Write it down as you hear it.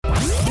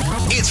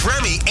It's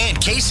Remy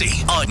and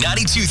Casey on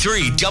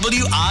 92.3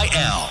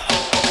 WIL.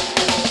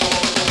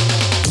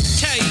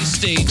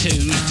 Tasty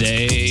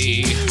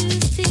Tuesday.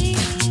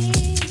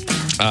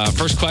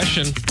 First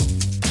question.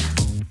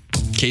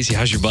 Casey,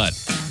 how's your butt?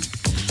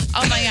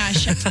 Oh my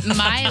gosh,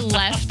 my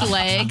left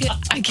leg,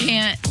 I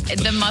can't,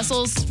 the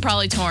muscle's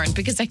probably torn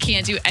because I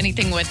can't do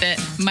anything with it.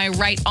 My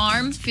right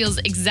arm feels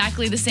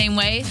exactly the same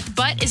way,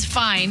 butt is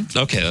fine.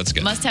 Okay, that's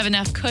good. Must have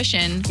enough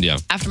cushion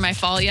after my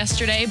fall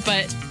yesterday,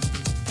 but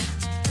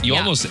you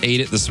almost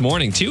ate it this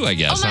morning too, I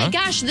guess. Oh my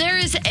gosh, there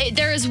is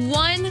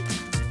one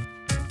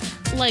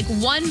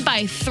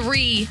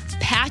 1x3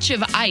 patch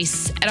of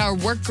ice at our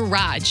work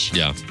garage.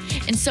 Yeah.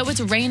 And so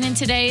it's raining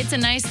today. It's a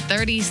nice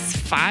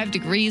 35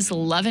 degrees,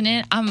 loving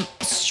it. I'm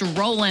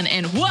strolling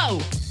and whoa.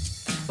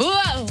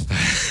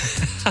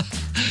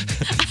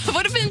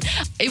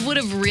 It would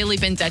have really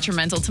been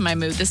detrimental to my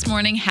mood this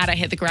morning had I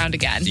hit the ground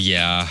again.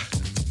 Yeah.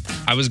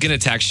 I was going to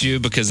text you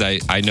because I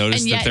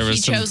noticed that there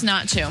was he chose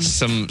not to.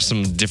 some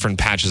different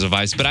patches of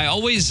ice, but I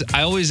always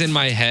in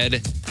my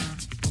head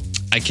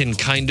I can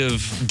kind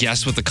of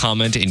guess what the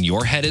comment in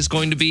your head is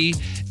going to be,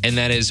 and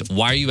that is,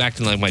 why are you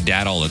acting like my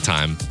dad all the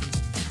time?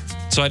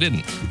 So I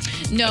didn't.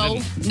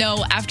 No.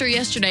 After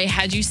yesterday,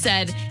 had you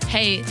said,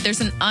 hey,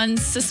 there's an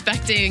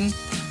unsuspecting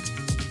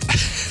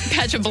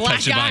patch of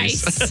black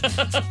ice.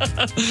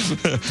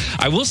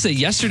 I will say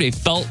yesterday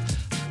felt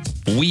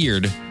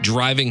weird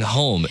driving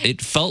home.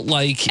 It felt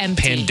like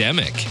empty.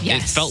 Pandemic.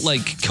 Yes. It felt like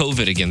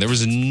COVID again. There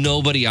was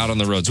nobody out on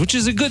the roads, which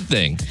is a good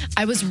thing.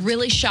 I was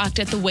really shocked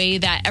at the way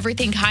that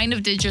everything kind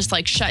of did just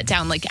shut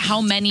down,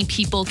 how many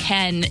people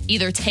can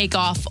either take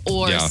off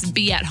or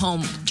be at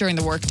home during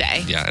the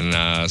workday. Yeah,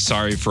 and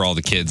sorry for all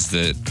the kids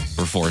that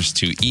were forced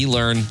to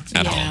e-learn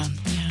at home.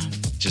 Yeah.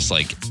 Just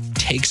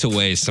takes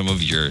away some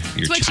of your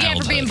It's what you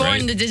get for being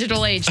born in the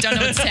digital age. Don't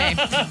know what to say.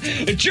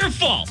 It's your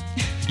fault.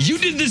 You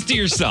did this to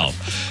yourself.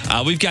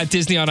 We've got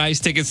Disney on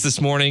Ice tickets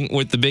this morning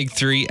with the big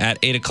three at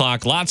 8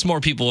 o'clock. Lots more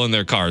people in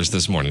their cars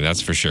this morning,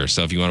 that's for sure.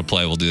 So if you want to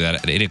play, we'll do that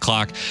at 8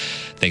 o'clock.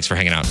 Thanks for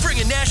hanging out.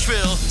 Bringing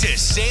Nashville to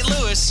St.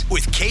 Louis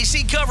with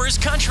Casey Covers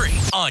Country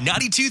on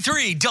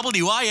 92.3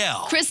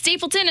 WIL. Chris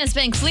Stapleton has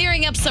been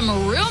clearing up some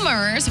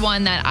rumors,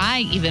 one that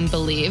I even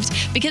believed,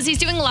 because he's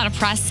doing a lot of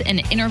press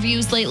and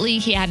interviews lately.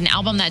 He had an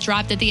album that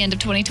dropped at the end of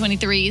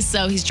 2023,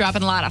 so he's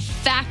dropping a lot of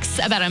facts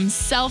about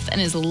himself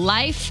and his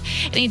life.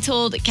 And he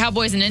told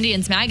Cowboys and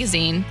Indians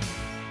magazine,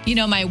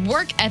 my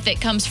work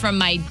ethic comes from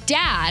my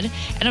dad,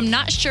 and I'm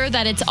not sure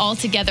that it's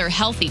altogether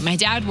healthy. My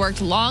dad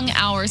worked long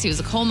hours. He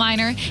was a coal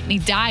miner, and he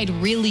died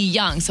really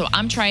young. So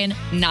I'm trying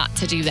not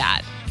to do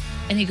that.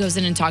 And he goes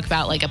in and talk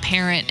about a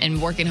parent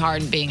and working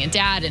hard and being a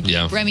dad.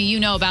 And Remy, you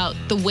know about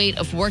the weight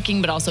of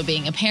working, but also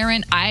being a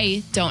parent.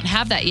 I don't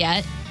have that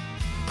yet.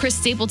 Chris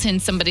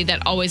Stapleton's somebody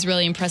that always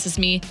really impresses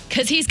me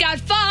because he's got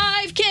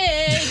 5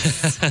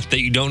 kids. That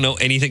you don't know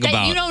anything about.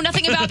 That you know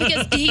nothing about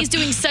because he's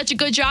doing such a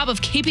good job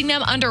of keeping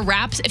them under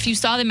wraps. If you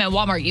saw them at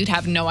Walmart, you'd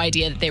have no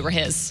idea that they were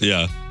his.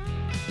 Yeah.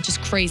 Which is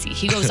crazy.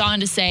 He goes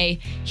on to say,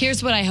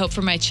 here's what I hope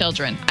for my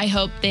children. I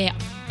hope they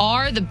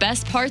are the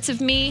best parts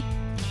of me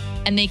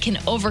and they can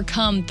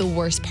overcome the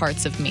worst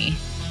parts of me,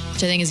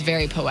 which I think is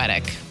very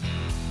poetic.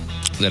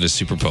 That is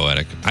super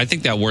poetic. I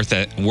think that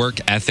work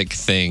ethic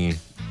thing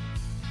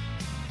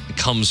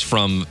comes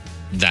from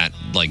that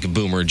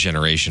boomer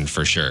generation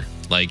for sure.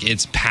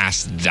 It's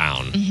passed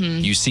down.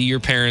 Mm-hmm. You see your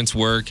parents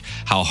work,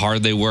 how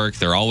hard they work.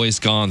 They're always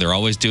gone. They're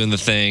always doing the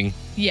thing.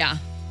 Yeah.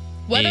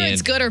 Whether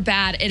it's good or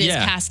bad, it is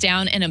passed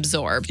down and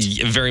absorbed.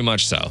 Very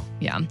much so.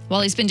 Yeah.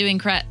 While he's been doing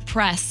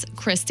press,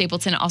 Chris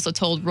Stapleton also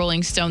told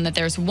Rolling Stone that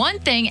there's one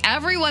thing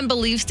everyone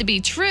believes to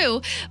be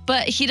true,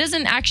 but he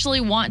doesn't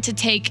actually want to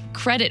take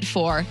credit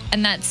for,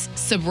 and that's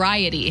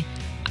sobriety.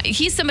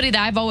 He's somebody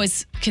that I've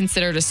always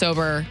considered a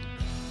sober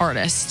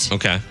artist.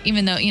 Okay.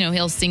 Even though,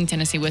 he'll sing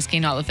Tennessee Whiskey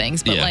and all the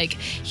things, but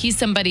he's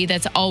somebody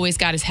that's always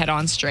got his head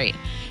on straight.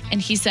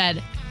 And he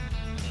said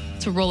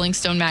to Rolling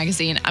Stone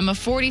magazine, I'm a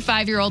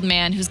 45-year-old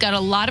man who's got a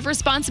lot of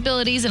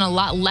responsibilities and a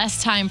lot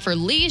less time for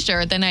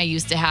leisure than I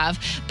used to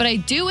have, but I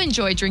do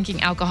enjoy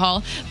drinking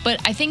alcohol. But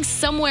I think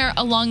somewhere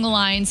along the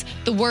lines,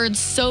 the word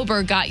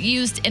sober got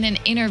used in an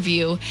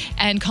interview,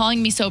 and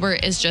calling me sober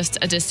is just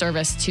a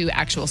disservice to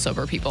actual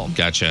sober people.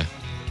 Gotcha.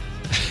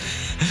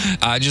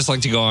 I'd just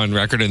like to go on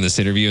record in this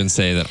interview and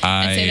say that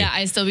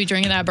I still be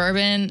drinking that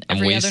bourbon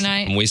every other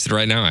night. I'm wasted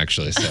right now,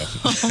 actually. So,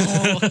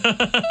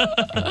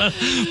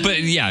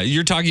 but yeah,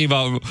 you're talking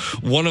about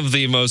one of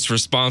the most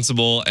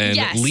responsible and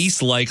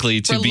least likely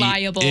to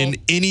reliable. Be in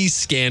any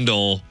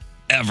scandal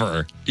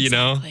ever. You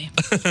know,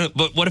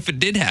 but what if it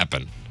did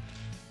happen?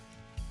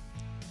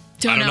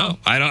 I don't know.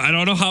 I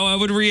don't know how I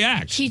would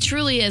react. He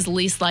truly is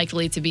least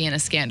likely to be in a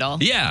scandal.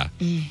 Yeah.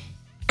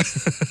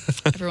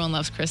 Everyone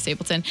loves Chris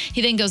Stapleton.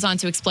 He then goes on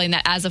to explain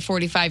that as a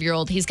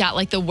 45-year-old, he's got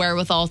the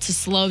wherewithal to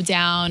slow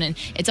down, and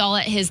it's all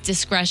at his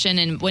discretion.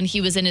 And when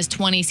he was in his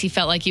 20s, he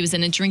felt like he was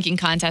in a drinking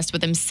contest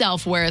with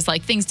himself, whereas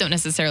things don't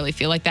necessarily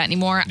feel like that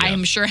anymore. Yeah. I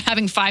am sure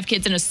having 5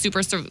 kids and a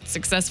super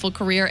successful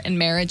career and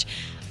marriage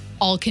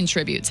all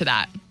contribute to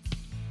that.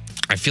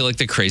 I feel like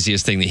the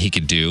craziest thing that he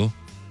could do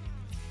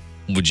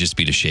would just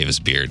be to shave his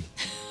beard.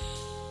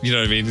 You know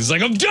what I mean? He's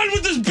like, I'm done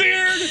with this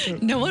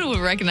beard. No one would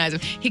recognize him.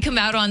 He'd come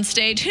out on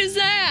stage. Who's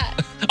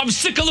that? I'm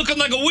sick of looking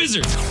like a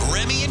wizard.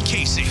 Remy and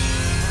Casey.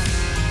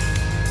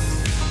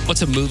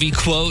 What's a movie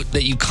quote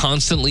that you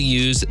constantly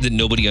use that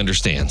nobody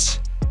understands?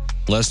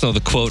 Let us know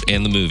the quote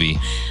and the movie.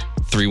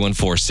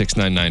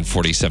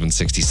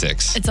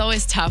 314-699-4766. It's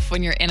always tough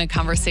when you're in a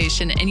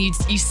conversation and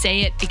you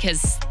say it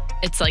because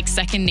it's like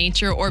second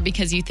nature or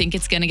because you think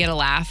it's going to get a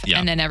laugh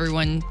and then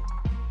everyone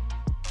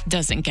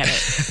doesn't get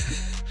it.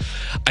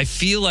 I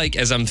feel like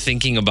as I'm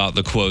thinking about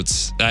the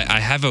quotes, I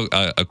have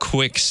a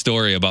quick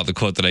story about the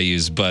quote that I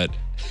use, but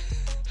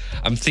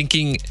I'm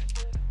thinking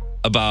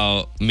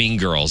about Mean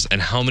Girls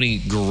and how many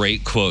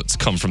great quotes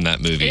come from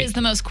that movie. It is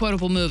the most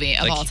quotable movie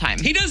of all time.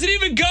 He doesn't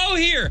even go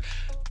here.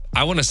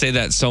 I want to say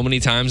that so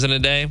many times in a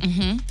day.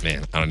 Mm-hmm.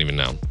 Man, I don't even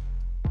know.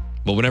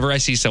 But whenever I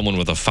see someone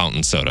with a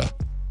fountain soda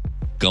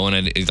going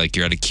at like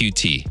you're at a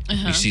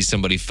QT, you see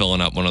somebody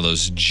filling up one of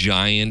those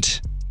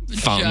giant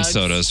fountain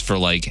sodas for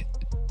like,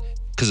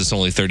 because it's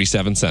only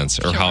 37 cents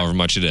or however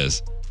much it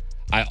is.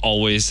 I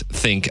always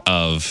think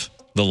of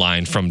the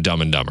line from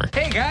Dumb and Dumber.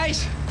 Hey,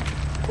 guys.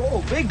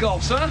 Oh, big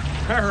gulps, huh?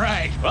 All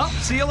right. Well,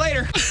 see you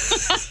later.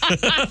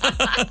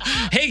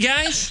 Hey,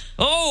 guys.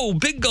 Oh,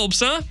 big gulps,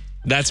 huh?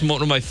 That's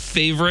one of my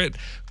favorite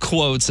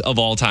quotes of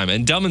all time.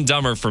 And Dumb and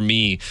Dumber for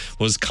me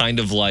was kind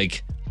of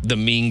like the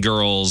Mean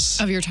Girls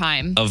of your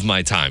time. Of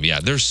my time. Yeah.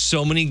 There's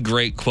so many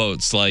great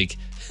quotes. Like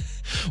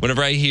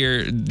whenever I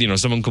hear,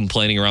 someone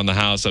complaining around the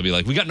house, I'll be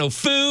like, we got no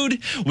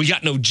food. We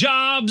got no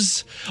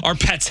jobs. Our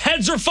pets'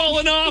 heads are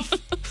falling off.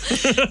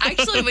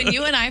 Actually, when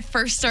you and I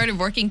first started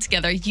working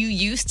together, you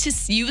used to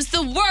use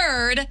the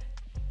word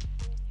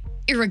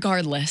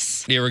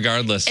irregardless.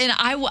 Irregardless. And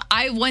I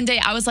one day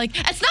I was like,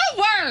 it's not a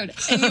word.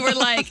 And you were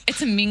like,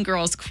 it's a Mean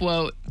Girls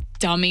quote,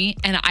 dummy.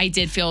 And I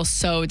did feel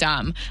so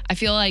dumb. I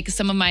feel like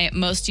some of my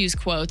most used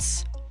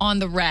quotes on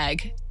the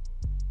reg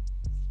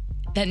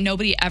that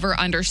nobody ever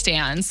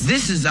understands.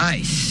 This is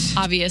ice.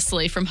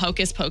 Obviously, from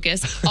Hocus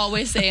Pocus,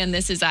 always saying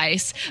this is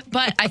ice.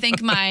 But I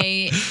think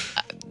my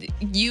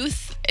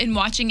youth in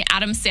watching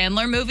Adam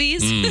Sandler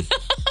movies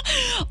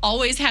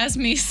always has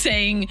me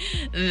saying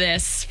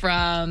this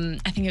from,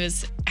 I think it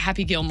was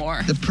Happy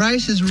Gilmore. The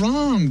price is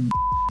wrong.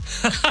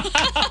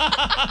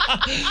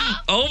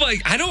 Oh my!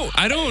 I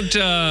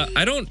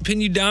don't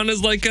pin you down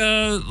as like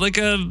a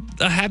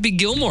Happy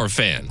Gilmore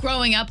fan.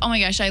 Growing up, oh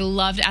my gosh, I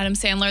loved Adam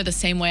Sandler the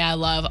same way I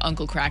love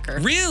Uncle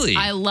Kracker. Really?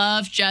 I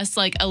love just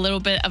like a little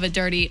bit of a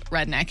dirty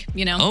redneck,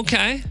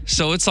 Okay,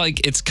 so it's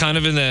like it's kind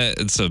of in that.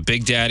 It's a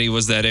Big Daddy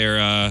was that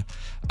era.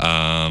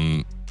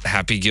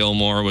 Happy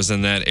Gilmore was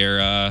in that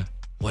era.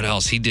 What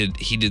else? He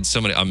did so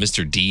many.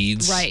 Mr.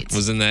 Deeds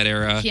was in that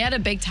era. He had a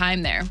big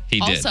time there. He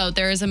did. Also,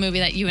 there is a movie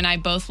that you and I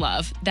both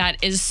love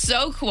that is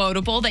so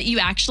quotable that you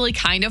actually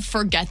kind of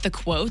forget the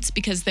quotes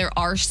because there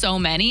are so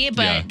many.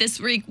 But this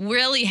week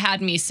really had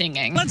me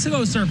singing. Let's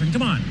go surfing.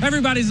 Come on.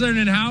 Everybody's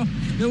learning how.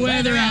 The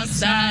weather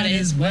outside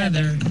is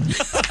weather.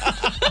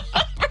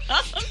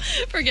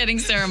 Forgetting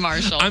Sarah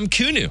Marshall. I'm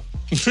Kunu.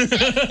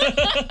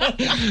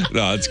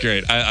 No, it's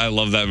great. I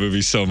love that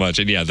movie so much.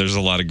 And yeah, there's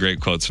a lot of great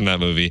quotes from that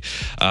movie.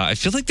 I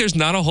feel like there's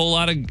not a whole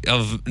lot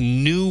of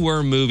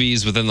newer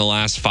movies within the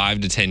last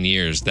 5 to 10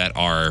 years that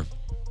are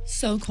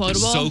so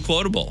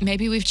quotable.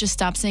 Maybe we've just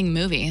stopped seeing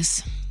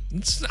movies.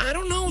 I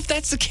don't know if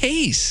that's the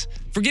case.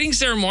 Forgetting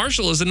Sarah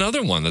Marshall is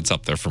another one that's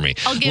up there for me.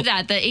 I'll give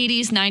that. The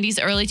 80s, 90s,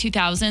 early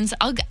 2000s.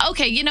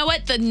 Okay, you know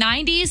what? The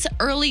 90s,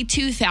 early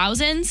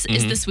 2000s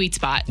is the sweet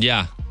spot.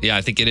 Yeah,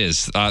 I think it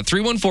is.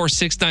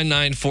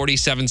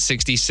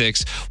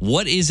 314-699-4766.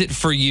 What is it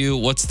for you?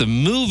 What's the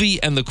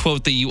movie and the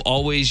quote that you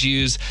always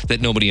use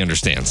that nobody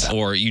understands?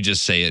 Or you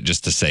just say it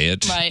just to say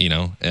it, right.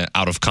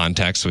 Out of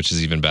context, which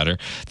is even better.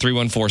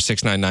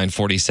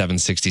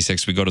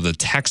 314-699-4766. We go to the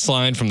text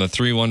line from the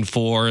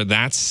 314.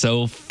 That's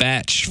so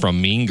fetch from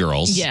Mean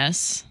Girls.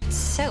 Yes.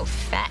 So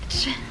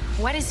fetch.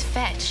 What is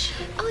fetch?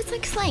 Oh, it's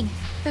like slang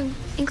from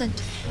England.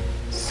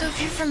 So if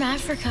you're from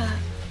Africa,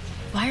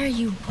 why are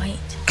you white?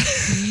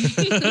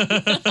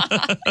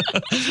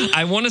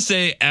 I want to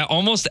say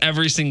almost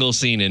every single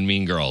scene in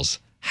Mean Girls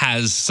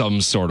has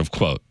some sort of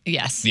quote.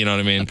 Yes. You know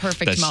what I mean? A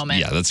perfect moment.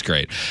 Yeah, that's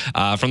great.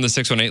 From the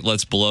 618,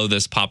 let's blow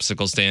this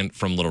popsicle stand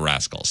from Little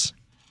Rascals.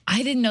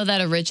 I didn't know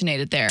that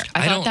originated there.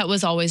 I thought that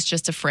was always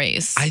just a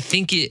phrase. I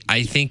think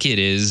it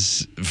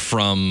is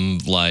from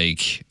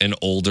like an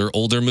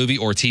older movie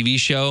or TV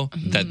show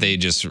that they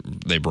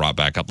brought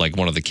back up. Like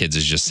one of the kids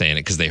is just saying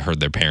it because they heard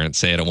their parents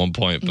say it at one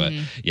point. But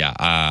yeah,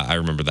 I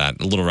remember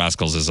that. Little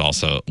Rascals is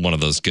also one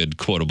of those good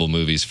quotable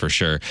movies for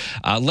sure.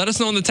 Let us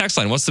know on the text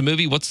line. What's the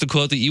movie? What's the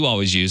quote that you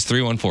always use?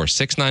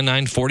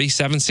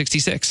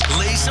 314-699-4766.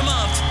 Lace them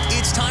up.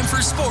 It's time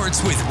for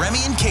sports with Remy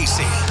and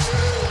Casey.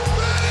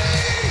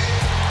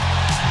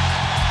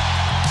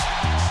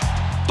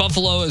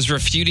 Buffalo is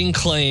refuting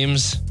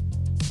claims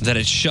that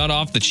it shut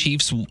off the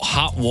Chiefs'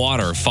 hot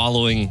water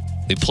following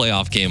the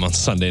playoff game on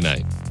Sunday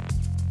night.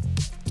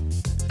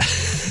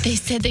 They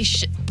said they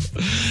should.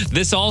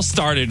 This all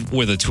started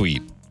with a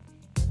tweet.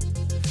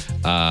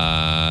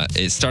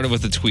 It started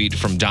with a tweet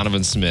from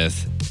Donovan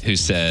Smith, who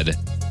said,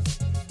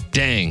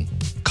 "Dang,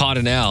 caught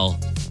an L,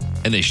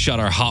 and they shut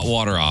our hot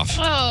water off."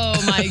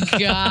 Oh my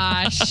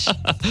gosh.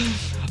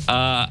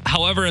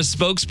 However, a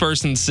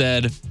spokesperson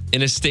said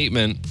in a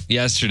statement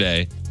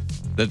yesterday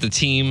that the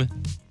team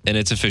and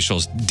its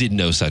officials did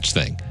no such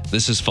thing.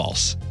 This is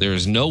false. There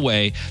is no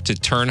way to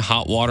turn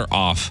hot water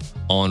off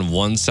on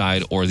one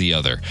side or the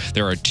other.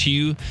 There are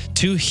two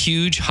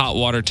huge hot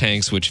water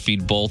tanks which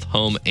feed both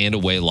home and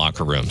away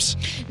locker rooms.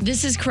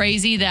 This is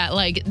crazy that,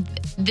 like,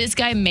 this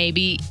guy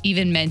maybe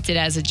even meant it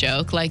as a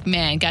joke. Like,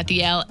 man, got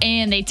the L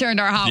and they turned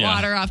our hot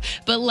water off.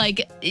 But,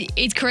 like,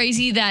 it's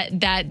crazy that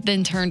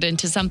then turned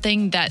into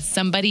something that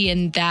somebody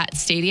in that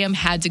stadium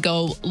had to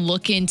go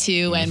look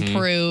into and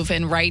prove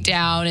and write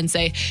down and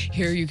say,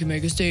 here, you can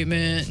make a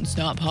statement. It's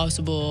not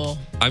possible.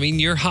 I mean,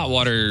 your hot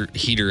water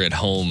heater at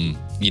home,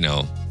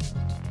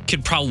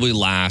 could probably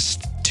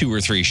last 2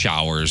 or 3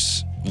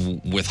 showers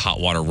with hot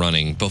water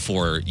running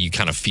before you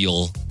kind of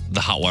feel the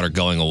hot water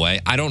going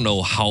away. I don't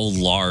know how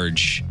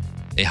large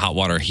a hot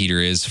water heater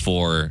is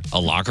for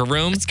a locker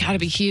room. It's got to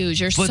be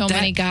huge. There's so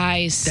many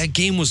guys. That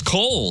game was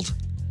cold.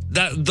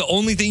 The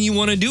only thing you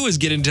want to do is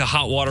get into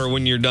hot water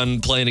when you're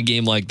done playing a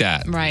game like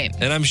that. Right.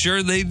 And I'm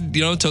sure they,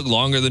 took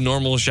longer than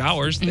normal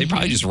showers. They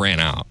probably just ran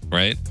out,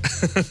 right?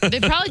 They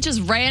probably just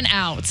ran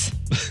out.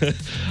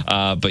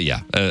 But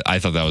yeah, I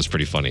thought that was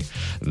pretty funny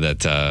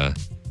that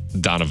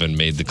Donovan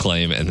made the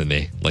claim, and then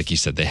they, like you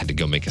said, they had to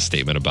go make a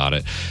statement about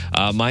it.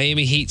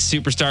 Miami Heat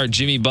superstar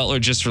Jimmy Butler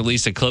just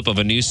released a clip of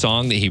a new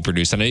song that he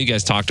produced. I know you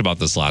guys talked about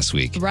this last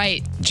week.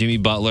 Right. Jimmy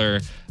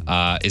Butler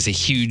is a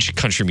huge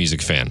country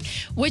music fan.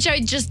 Which I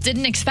just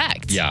didn't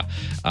expect. Yeah.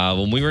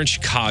 When we were in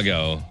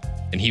Chicago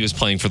and he was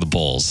playing for the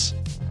Bulls,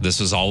 this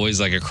was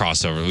always like a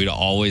crossover.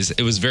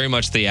 It was very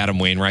much the Adam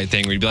Wainwright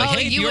thing where you'd be like,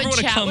 hey, if you ever want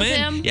to come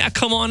in,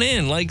 come on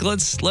in. Like,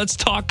 let's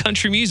talk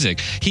country music.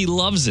 He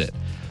loves it.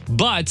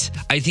 But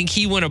I think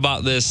he went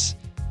about this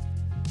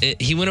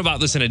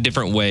in a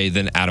different way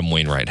than Adam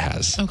Wainwright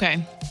has.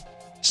 Okay.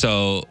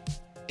 So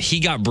he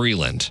got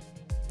Breland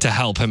to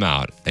help him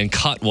out and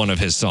cut one of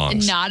his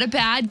songs. Not a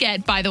bad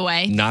get, by the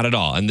way. Not at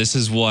all. And this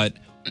is what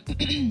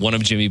one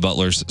of Jimmy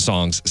Butler's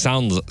songs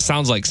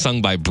sounds like,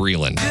 sung by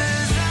Breland.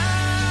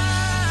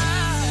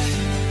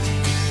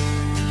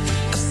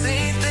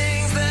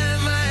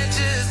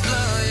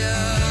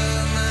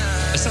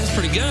 That sounds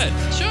pretty good.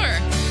 Sure.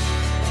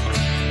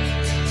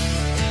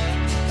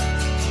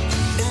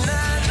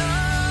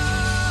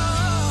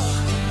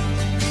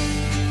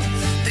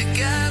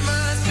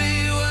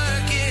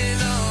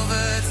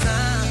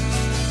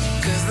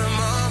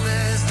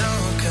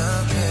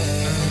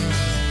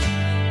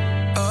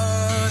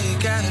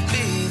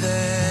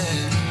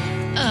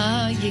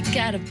 You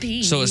gotta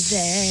be so it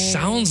there.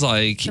 Sounds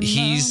like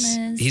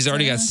he's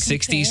already got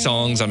 60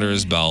 songs under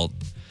his belt.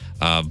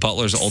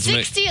 Butler's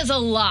ultimate 60 is a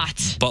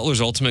lot.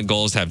 Butler's ultimate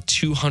goal is to have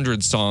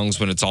 200 songs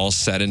when it's all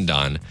said and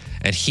done.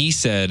 And he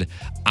said,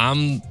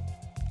 I'm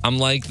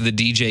like the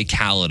DJ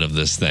Khaled of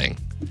this thing.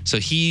 So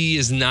he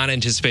is not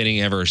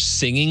anticipating ever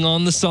singing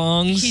on the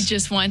songs. He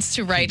just wants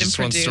to write and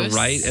produce. Wants to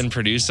write and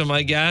produce them,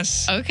 I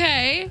guess.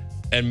 Okay.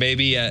 And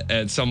maybe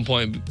at some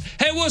point,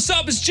 hey, what's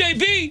up? It's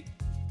JB.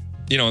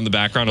 In the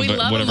background of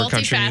whatever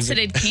country music.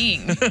 We love a multifaceted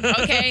king.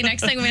 Okay,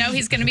 next thing we know,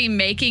 he's going to be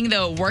making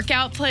the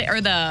workout play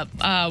or the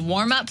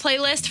warm-up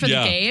playlist for the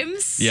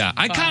games. Yeah,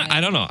 I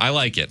don't know. I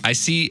like it. I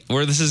see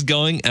where this is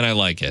going, and I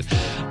like it.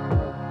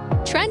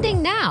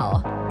 Trending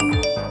now.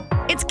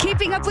 It's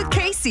Keeping Up with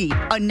Casey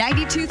on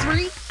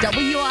 92.3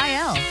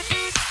 WIL.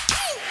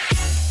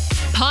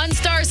 Pawn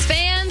Stars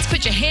fans,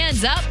 put your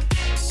hands up.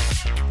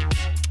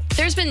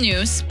 There's been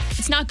news.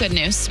 It's not good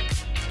news.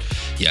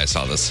 Yeah, I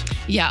saw this.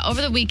 Yeah,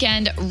 over the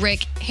weekend,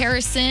 Rick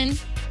Harrison,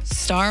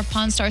 star of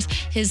Pawn Stars,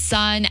 his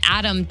son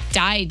Adam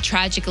died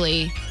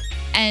tragically.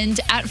 And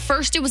at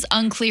first it was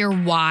unclear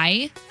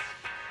why.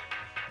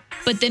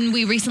 But then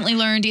we recently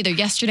learned either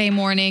yesterday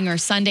morning or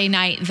Sunday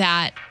night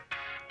that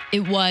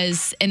it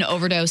was an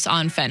overdose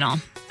on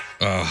fentanyl.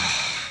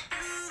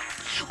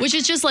 Which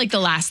is just like the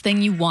last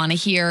thing you want to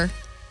hear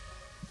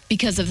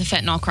because of the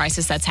fentanyl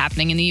crisis that's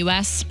happening in the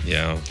U.S.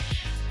 Yeah.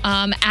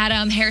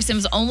 Adam Harrison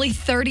was only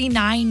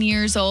 39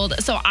 years old.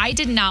 So I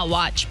did not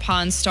watch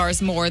Pawn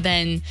Stars more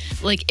than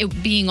like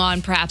it being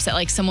on perhaps at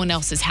like someone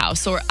else's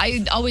house. Or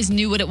I always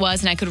knew what it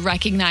was and I could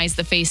recognize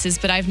the faces,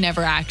 but I've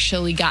never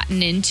actually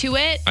gotten into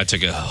it. I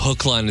took a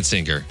hook, line, and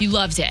sinker. You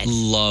loved it.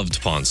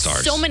 Loved Pawn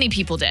Stars. So many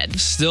people did.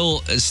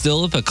 Still,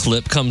 if a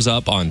clip comes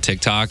up on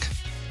TikTok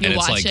and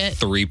it's like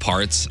 3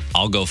 parts,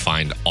 I'll go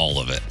find all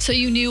of it. So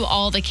you knew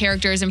all the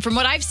characters. And from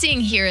what I've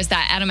seen here is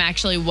that Adam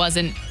actually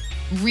wasn't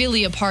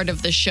really a part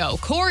of the show.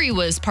 Corey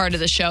was part of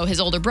the show, his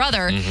older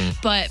brother,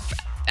 but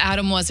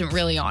Adam wasn't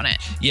really on it.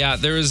 Yeah,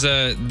 there was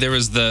a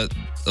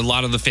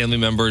lot of the family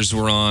members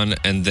were on,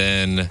 and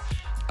then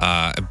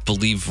I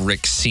believe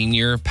Rick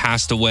Sr.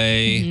 passed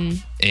away,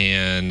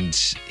 and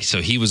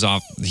so he was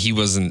off. He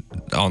wasn't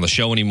on the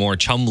show anymore.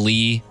 Chum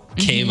Lee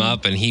came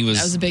up, and that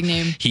was a big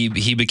name.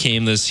 He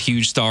became this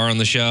huge star on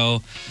the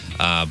show,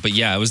 but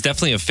yeah, it was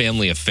definitely a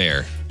family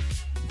affair.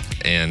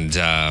 And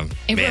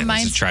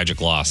it's a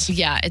tragic loss.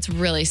 Yeah, it's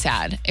really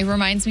sad. It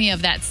reminds me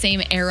of that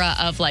same era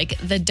of like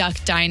the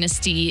Duck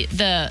Dynasty,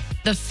 the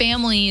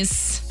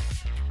families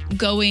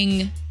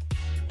going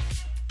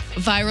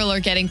viral or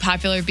getting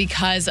popular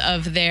because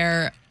of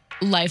their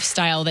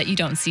lifestyle that you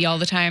don't see all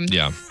the time.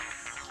 Yeah.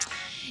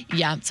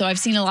 Yeah, so I've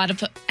seen a lot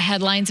of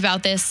headlines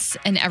about this,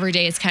 and every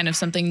day it's kind of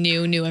something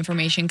new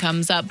information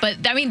comes up. But,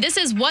 I mean, this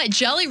is what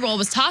Jelly Roll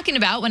was talking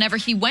about whenever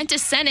he went to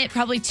Senate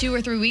probably 2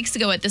 or 3 weeks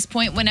ago at this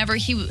point, whenever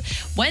he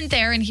went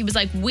there and he was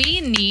like,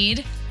 we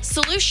need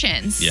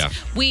solutions. Yeah.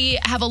 We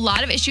have a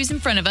lot of issues in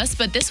front of us,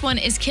 but this one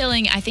is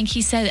killing, I think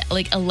he said,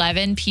 like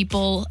 11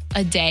 people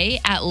a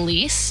day at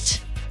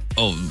least.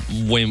 Oh,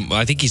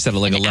 I think he said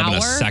like 11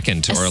 a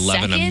second or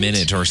 11 a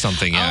minute or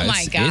something. Yeah, oh,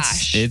 my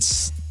gosh.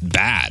 It's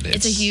bad.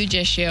 It's a huge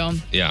issue.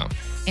 Yeah.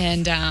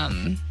 And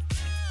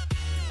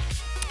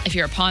if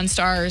you're a Pawn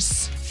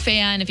Stars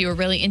fan, if you were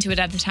really into it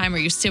at the time, or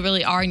you still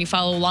really are, and you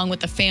follow along with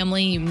the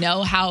family, you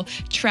know how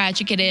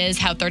tragic it is,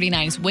 how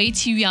 39 is way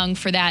too young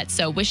for that.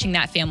 So wishing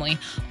that family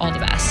all the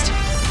best.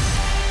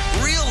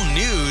 Real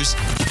news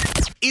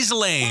is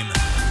lame.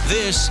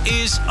 This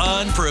is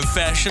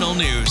Unprofessional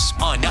News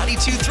on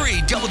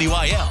 92.3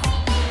 WIL.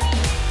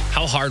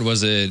 How hard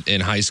was it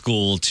in high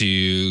school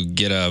to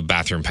get a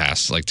bathroom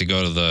pass, like to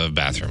go to the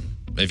bathroom?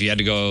 If you had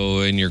to go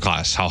in your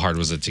class, how hard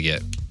was it to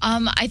get?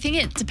 I think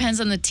it depends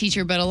on the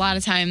teacher, but a lot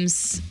of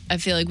times I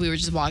feel like we were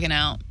just walking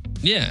out.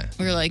 Yeah.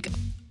 We were like,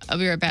 I'll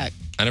be right back.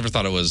 I never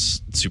thought it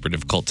was super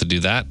difficult to do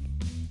that.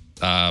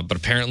 But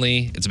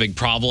apparently it's a big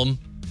problem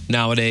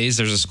nowadays.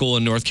 There's a school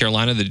in North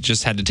Carolina that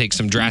just had to take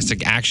some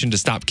drastic action to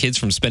stop kids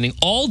from spending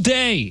all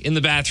day in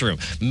the bathroom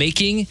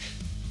making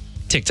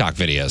TikTok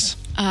videos.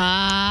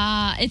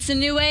 It's a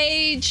new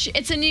age.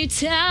 It's a new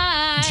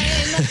time.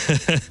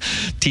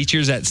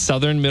 Teachers at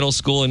Southern Middle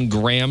School in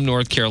Graham,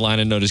 North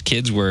Carolina, noticed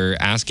kids were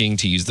asking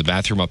to use the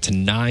bathroom up to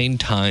 9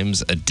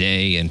 times a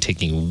day and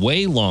taking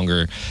way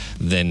longer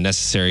than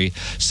necessary.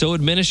 So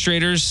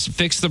administrators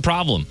fixed the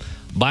problem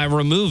by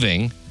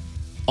removing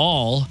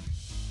all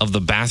of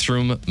the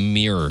bathroom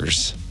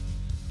mirrors.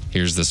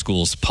 Here's the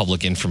school's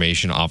public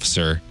information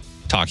officer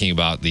talking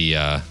about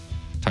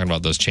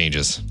those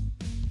changes.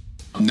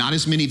 Not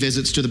as many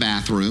visits to the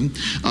bathroom,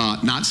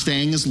 not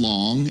staying as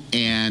long,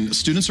 and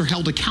students are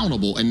held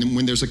accountable. And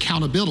when there's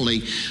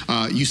accountability,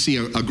 you see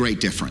a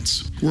great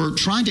difference. We're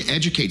trying to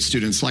educate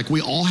students. Like, we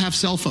all have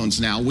cell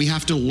phones now. We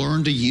have to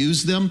learn to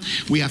use them.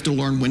 We have to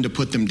learn when to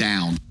put them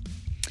down.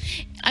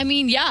 I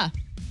mean, yeah.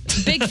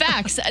 Big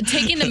facts.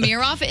 Taking the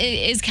mirror off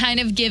is kind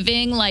of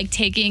giving like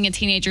taking a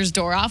teenager's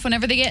door off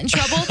whenever they get in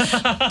trouble.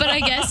 But I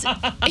guess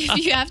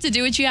if you have to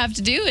do what you have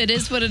to do, it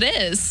is what it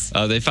is.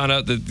 They found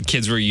out that the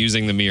kids were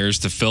using the mirrors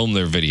to film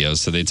their videos,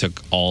 so they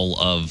took all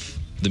of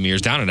the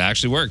mirrors down. It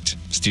actually worked.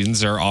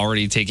 Students are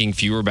already taking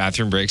fewer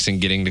bathroom breaks and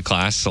getting to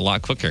class a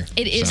lot quicker.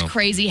 It is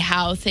crazy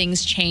how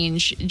things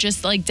change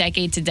just like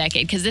decade to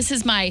decade, because this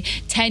is my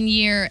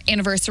 10-year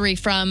anniversary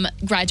from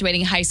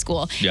graduating high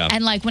school. Yeah.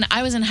 And like when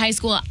I was in high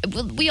school,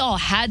 we all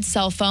had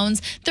cell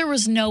phones. There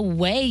was no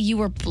way you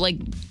were like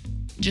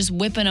just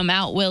whipping them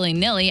out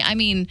willy-nilly. I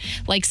mean,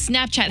 like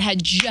Snapchat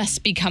had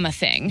just become a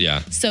thing.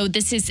 Yeah. So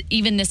this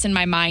in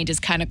my mind is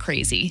kind of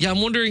crazy. Yeah,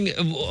 I'm wondering,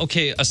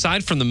 okay,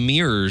 aside from the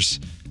mirrors,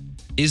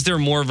 is there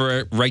more of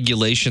a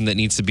regulation that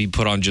needs to be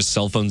put on just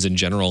cell phones in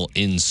general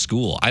in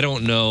school? I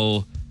don't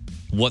know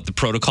what the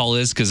protocol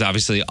is, because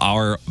obviously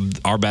our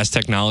best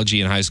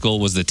technology in high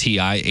school was the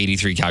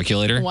TI-83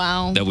 calculator.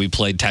 Wow. That we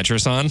played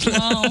Tetris on.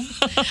 Wow.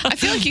 I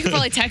feel like you can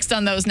probably text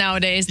on those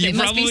nowadays. They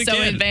must be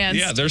so advanced.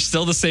 Yeah, they're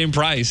still the same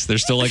price. They're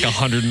still like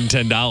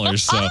 $110.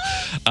 So,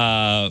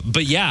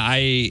 but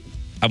yeah,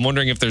 I'm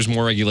wondering if there's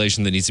more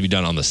regulation that needs to be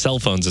done on the cell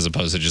phones as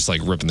opposed to just like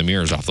ripping the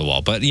mirrors off the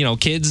wall. But,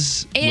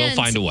 kids will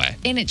find a way.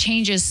 And it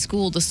changes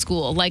school to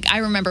school. Like, I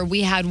remember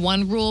we had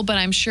one rule, but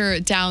I'm sure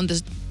down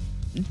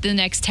the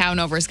next town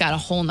over has got a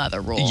whole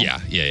nother rule. Yeah.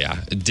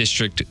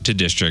 District to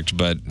district,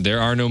 but there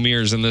are no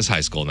mirrors in this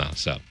high school now.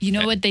 So you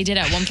know what they did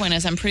at one point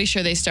is I'm pretty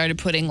sure they started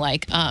putting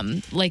like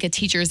a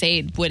teacher's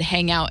aide would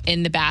hang out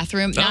in the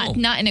bathroom,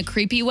 not in a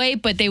creepy way,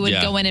 but they would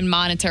go in and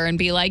monitor and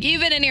be like,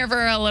 you've been in here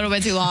for a little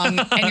bit too long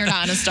and you're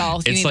not in a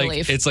stall. So you need to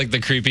leave. It's like the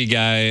creepy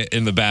guy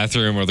in the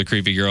bathroom or the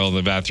creepy girl in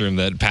the bathroom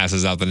that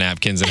passes out the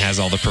napkins and has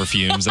all the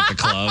perfumes at the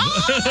club,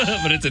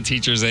 but it's a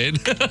teacher's aide.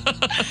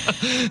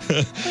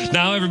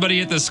 Now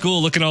everybody at the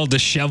school looking all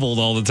disheveled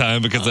all the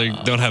time because they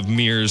don't have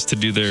mirrors to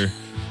do their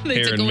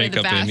hair and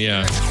makeup in.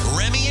 Yeah.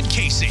 Remy and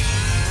Casey.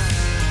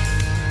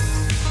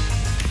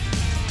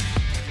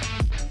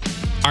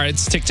 All right,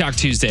 it's TikTok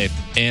Tuesday,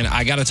 and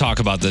I got to talk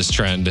about this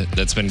trend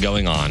that's been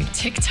going on.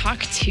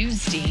 TikTok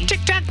Tuesday.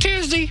 TikTok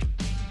Tuesday.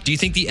 Do you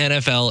think the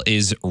NFL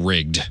is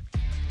rigged?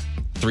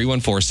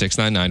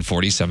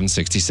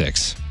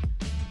 314-699-4766.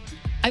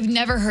 I've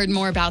never heard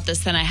more about this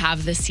than I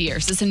have this year.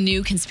 Is this a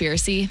new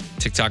conspiracy?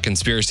 TikTok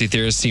conspiracy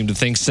theorists seem to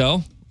think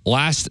so.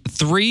 Last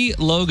 3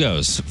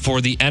 logos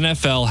for the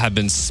NFL have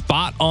been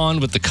spot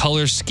on with the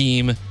color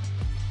scheme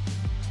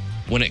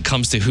when it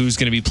comes to who's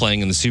going to be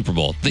playing in the Super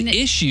Bowl. The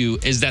issue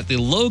is that the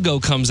logo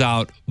comes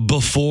out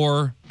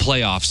before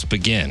playoffs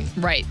begin.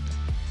 Right.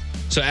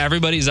 So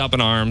everybody's up in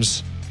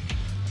arms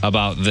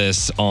about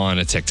this on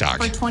a TikTok.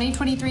 For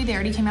 2023, they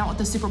already came out with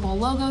the Super Bowl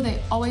logo.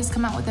 They always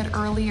come out with it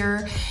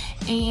earlier.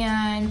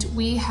 And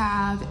we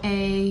have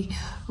a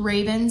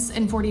Ravens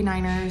and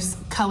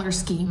 49ers color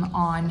scheme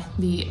on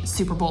the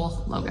Super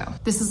Bowl logo.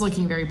 This is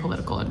looking very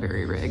political and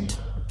very rigged.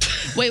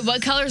 Wait,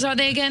 what colors are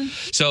they again?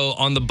 So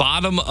on the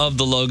bottom of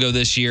the logo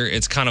this year,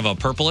 it's kind of a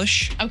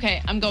purplish.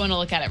 Okay, I'm going to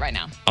look at it right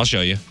now. I'll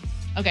show you.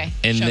 Okay.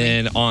 And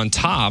then on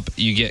top,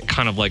 you get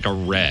kind of like a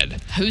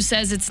red. Who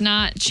says it's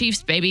not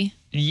Chiefs, baby?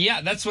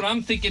 Yeah, that's what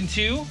I'm thinking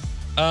too.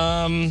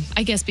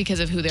 I guess because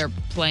of who they're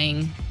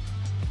playing.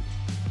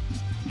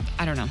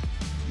 I don't know.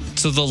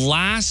 So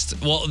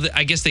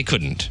I guess they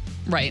couldn't.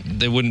 Right.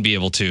 They wouldn't be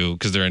able to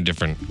because they're in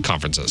different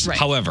conferences. Right.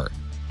 However,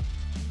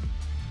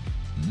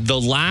 the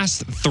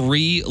last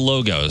 3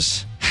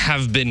 logos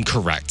have been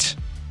correct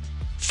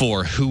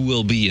for who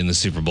will be in the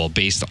Super Bowl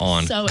based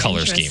on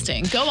color scheme.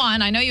 Interesting. Go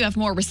on. I know you have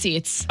more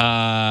receipts.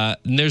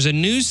 There's a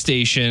news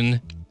station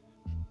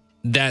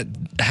that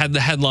had the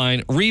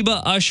headline,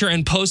 Reba, Usher,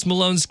 and Post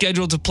Malone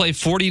scheduled to play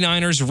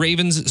 49ers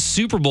Ravens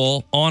Super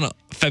Bowl on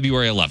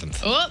February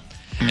 11th. Oh.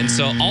 And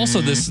so also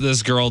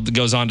this girl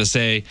goes on to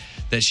say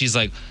that she's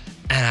like,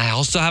 and I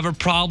also have a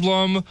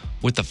problem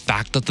with the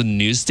fact that the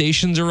news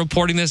stations are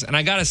reporting this. And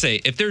I got to say,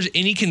 if there's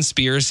any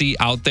conspiracy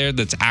out there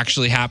that's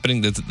actually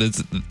happening,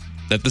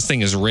 that this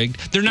thing is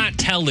rigged, they're not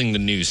telling the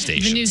news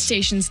stations. The news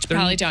stations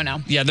probably don't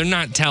know. Yeah, they're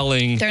not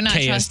telling They're not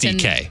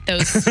KSDK. trusting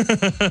those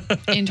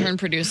intern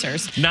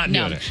producers. Not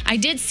doing it. I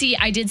did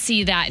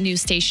see that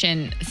news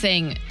station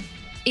thing.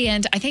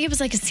 And I think it was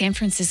like a San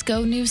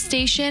Francisco news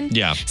station.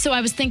 Yeah. So I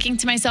was thinking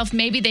to myself,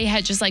 maybe they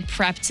had just like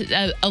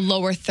prepped a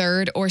lower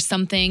third or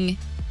something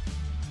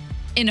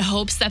in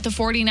hopes that the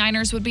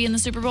 49ers would be in the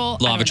Super Bowl.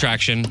 Law of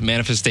attraction,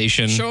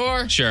 manifestation.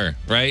 Sure,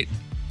 right?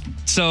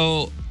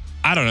 So,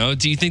 I don't know.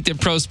 Do you think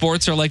that pro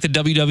sports are like the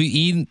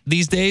WWE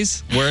these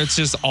days? Where it's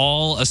just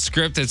all a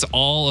script, it's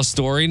all a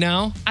story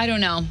now? I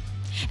don't know.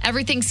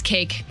 Everything's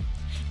cake.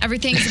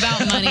 Everything's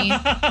about money.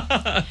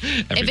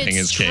 Everything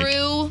is cake. If it's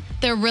true,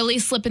 they're really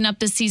slipping up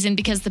this season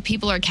because the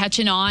people are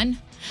catching on.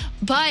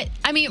 But,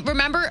 I mean,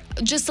 remember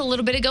just a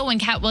little bit ago when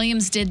Cat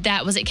Williams did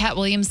that? Was it Cat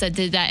Williams that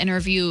did that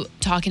interview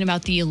talking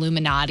about the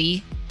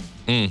Illuminati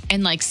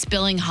and like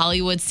spilling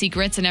Hollywood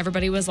secrets? And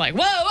everybody was like,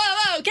 whoa,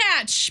 whoa, whoa,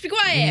 Cat, shh, be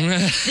quiet.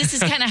 This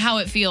is kind of how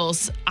it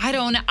feels. I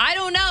don't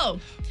know.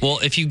 Well,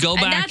 if you go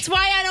back. And that's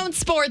why I don't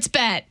sports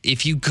bet.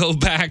 If you go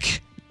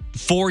back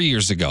 4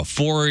 years ago,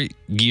 4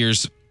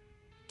 years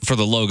for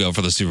the logo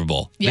for the Super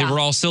Bowl, they were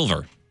all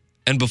silver.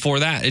 And before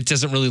that, it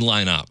doesn't really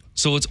line up.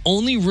 So it's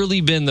only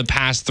really been the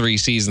past 3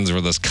 seasons where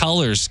this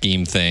color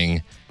scheme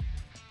thing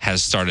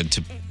has started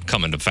to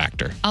come into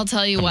factor. I'll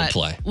tell you what,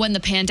 when the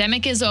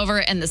pandemic is over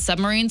and the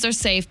submarines are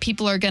safe,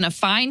 people are going to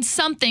find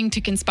something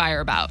to conspire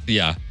about.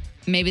 Yeah.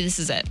 Maybe this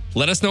is it.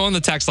 Let us know on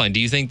the text line.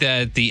 Do you think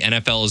that the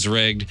NFL is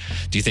rigged?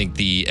 Do you think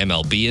the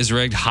MLB is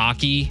rigged?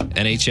 Hockey,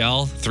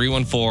 NHL,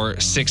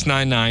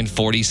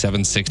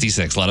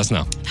 314-699-4766. Let us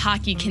know.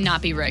 Hockey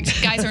cannot be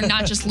rigged. Guys are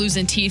not just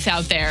losing teeth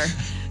out there.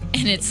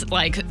 And it's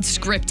like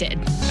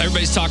scripted.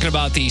 Everybody's talking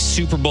about the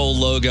Super Bowl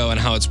logo and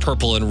how it's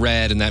purple and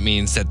red. And that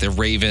means that the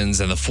Ravens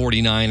and the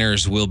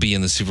 49ers will be in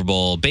the Super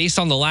Bowl based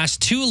on the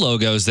last 2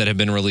 logos that have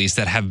been released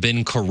that have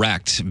been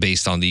correct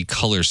based on the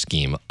color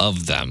scheme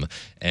of them.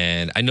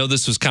 And I know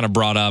this was kind of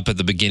brought up at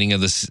the beginning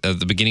of the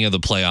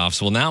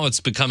playoffs. Well, now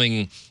it's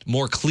becoming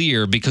more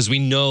clear because we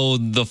know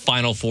the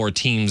final 4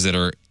 teams that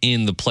are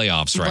in the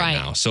playoffs right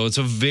now. So it's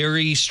a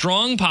very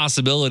strong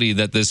possibility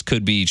that this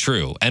could be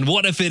true. And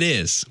what if it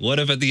is? What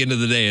if at the end of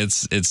the day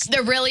it's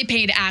they're really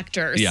paid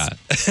actors. Yeah.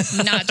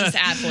 Not just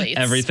athletes.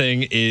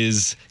 Everything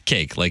is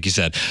cake, like you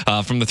said.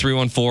 From the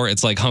 314,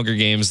 it's like Hunger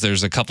Games.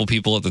 There's a couple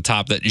people at the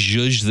top that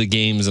judge the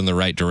games in the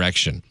right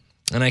direction.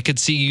 And I could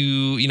see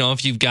you know,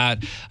 if you've got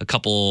a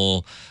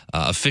couple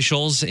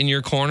officials in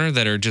your corner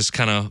that are just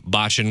kind of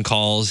botching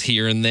calls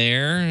here and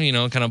there, you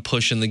know, kind of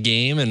pushing the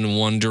game in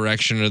one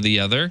direction or the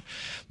other.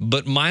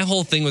 But my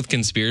whole thing with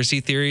conspiracy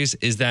theories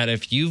is that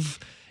if you've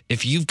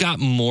got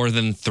more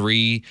than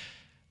 3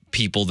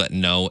 people that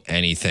know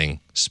anything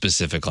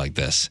specific like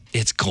this,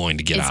 it's going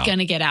to get out. It's going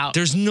to get out.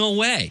 There's no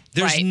way.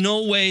 There's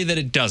no way that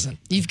it doesn't.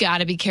 You've got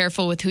to be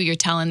careful with who you're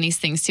telling these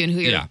things to and who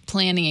you're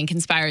planning and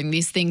conspiring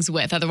these things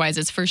with. Otherwise,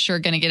 it's for sure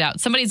going to get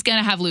out. Somebody's going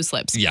to have loose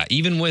lips. Yeah,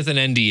 even with an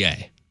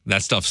NDA.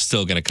 That stuff's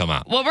still going to come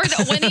out. Well,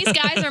 when these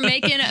guys are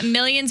making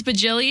millions,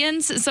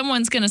 bajillions,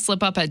 someone's going to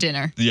slip up at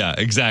dinner. Yeah,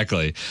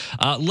 exactly.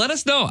 Let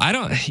us know.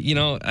 I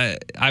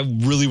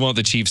really want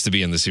the Chiefs to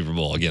be in the Super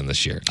Bowl again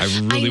this year. I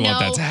really want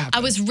that to happen. I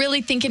was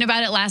really thinking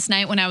about it last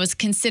night when I was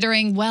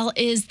considering, well,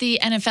 is the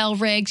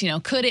NFL rigged? You know,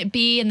 could it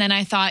be? And then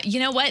I thought, you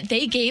know what?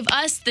 They gave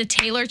us the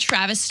Taylor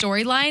Travis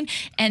storyline,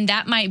 and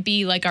that might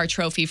be like our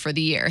trophy for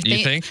the year.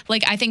 You think?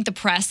 Like, I think the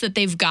press that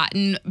they've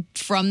gotten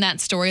from that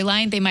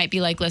storyline, they might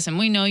be like, listen,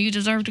 we know you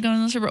deserve deserve to go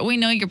in the Super Bowl. We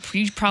know you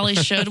probably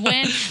should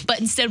win, but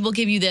instead we'll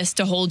give you this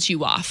to hold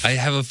you off. I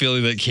have a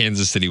feeling that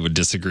Kansas City would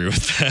disagree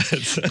with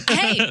that.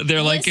 Hey,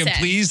 they're like, listen.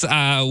 please,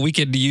 we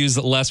could use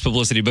less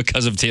publicity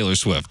because of Taylor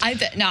Swift.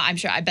 I'm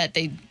sure. I bet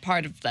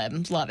part of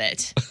them love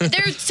it. They're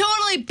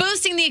totally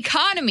boosting the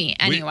economy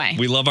anyway.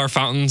 We love our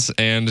fountains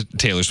and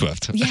Taylor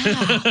Swift.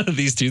 Yeah.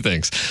 These two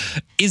things.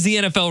 Is the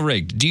NFL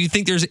rigged? Do you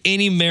think there's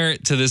any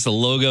merit to this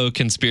logo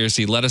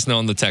conspiracy? Let us know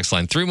on the text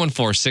line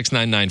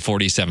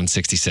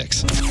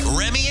 314-699-4766.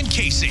 Remy and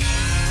Casey.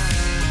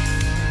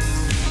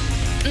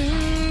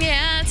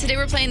 Yeah, today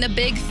we're playing the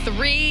Big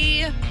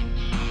Three.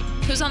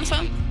 Who's on the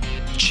phone?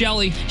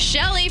 Shelly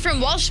from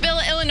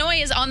Walshville,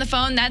 Illinois is on the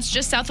phone. That's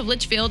just south of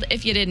Litchfield.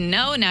 If you didn't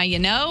know, now you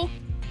know.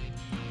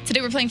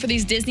 Today we're playing for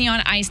these Disney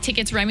on Ice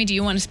tickets. Remy, do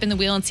you want to spin the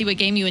wheel and see what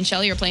game you and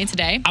Shelly are playing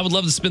today? I would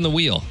love to spin the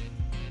wheel.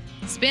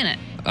 Spin it.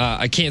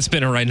 I can't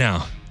spin it right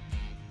now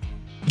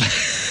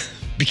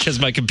because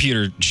my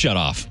computer shut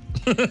off.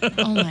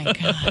 Oh my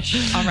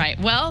gosh. All right.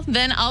 Well,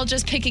 then I'll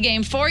just pick a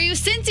game for you.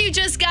 Since you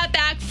just got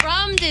back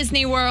from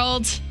Disney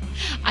World,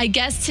 I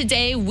guess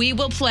today we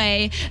will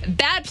play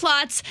Bad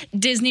Plots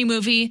Disney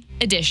Movie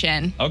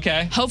Edition.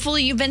 Okay.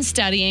 Hopefully you've been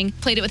studying.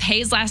 Played it with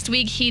Hayes last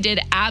week. He did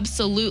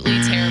absolutely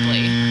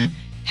terribly.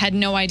 Had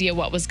no idea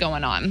what was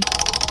going on.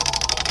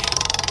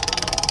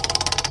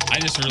 I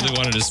just really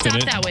wanted to spin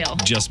Stop it that wheel.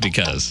 just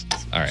because.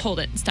 All right. Hold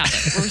it. Stop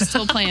it. We're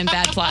still playing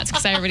Bad Plots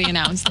because I already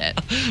announced it.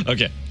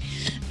 Okay.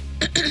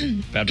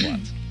 Bad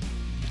Plots.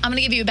 I'm going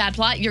to give you a bad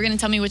plot. You're going to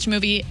tell me which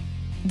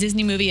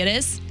Disney movie it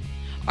is.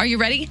 Are you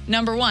ready?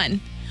 Number 1.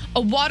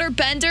 A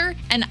waterbender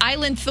and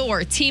Island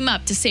Thor team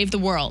up to save the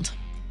world.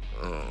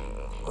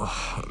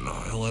 An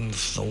Island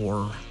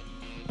Thor.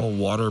 A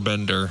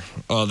waterbender.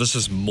 Oh, this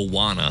is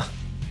Moana.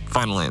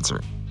 Final answer.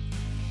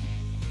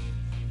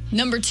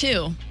 Number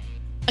 2.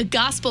 A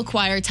gospel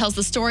choir tells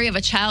the story of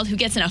a child who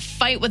gets in a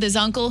fight with his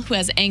uncle who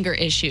has anger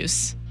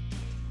issues.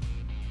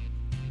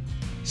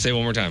 Say it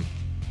one more time.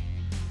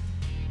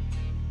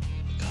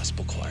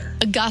 Gospel choir.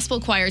 A gospel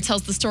choir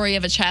tells the story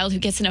of a child who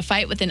gets in a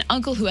fight with an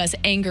uncle who has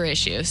anger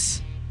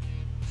issues.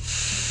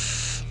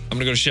 I'm going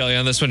to go to Shelly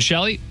on this one.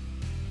 Shelly?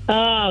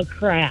 Oh,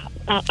 crap.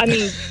 No,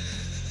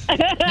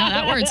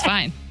 that word's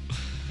fine.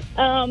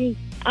 I'm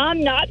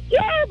not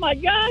sure. My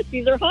gosh,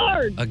 these are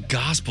hard. A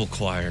gospel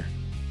choir.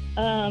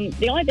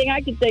 The only thing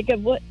I can think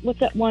of, what's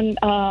that one?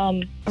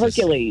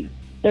 Hercules.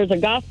 There's a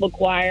gospel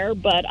choir,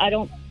 but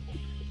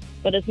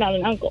it's not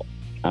an uncle.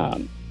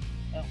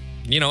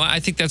 I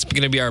think that's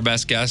going to be our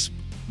best guess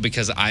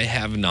because I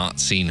have not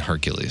seen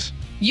Hercules.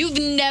 You've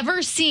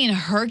never seen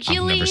Hercules?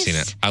 I've never seen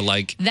it.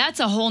 That's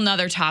a whole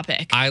nother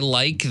topic. I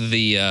like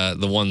the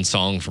one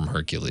song from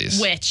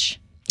Hercules. Which?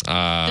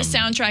 The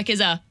soundtrack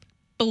is a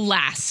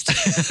blast.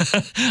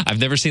 I've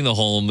never seen the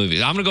whole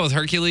movie. I'm going to go with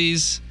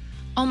Hercules.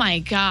 Oh my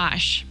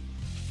gosh.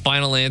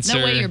 Final answer.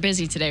 No way you're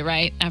busy today,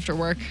 right? After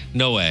work?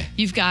 No way.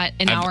 You've got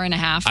an hour and a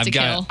half to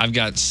kill. I've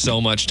got so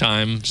much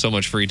time, so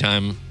much free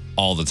time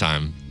all the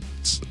time.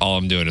 All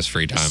I'm doing is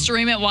free time.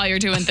 Stream it while you're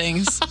doing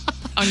things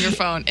on your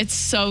phone. It's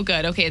so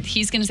good. Okay,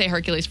 he's going to say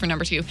Hercules for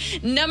number 2.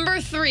 Number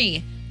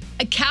 3.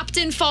 A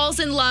captain falls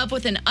in love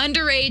with an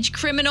underage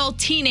criminal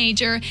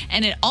teenager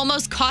and it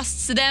almost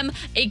costs them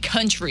a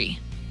country.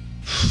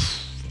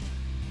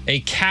 A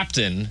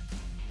captain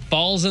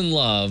falls in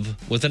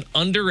love with an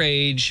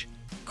underage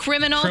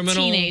criminal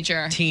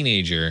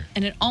teenager.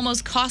 And it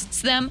almost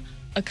costs them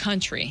a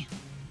country.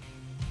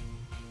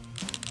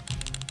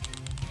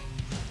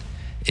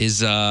 Is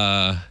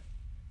the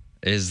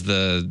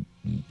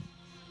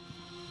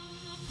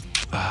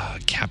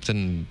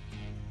Captain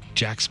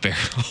Jack Sparrow?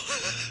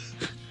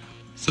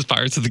 This is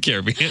Pirates of the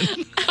Caribbean.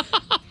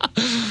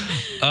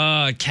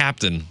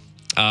 Captain.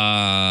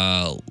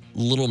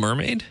 Little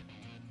Mermaid?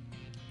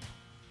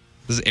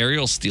 Does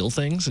Ariel steal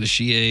things? Is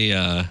she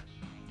a...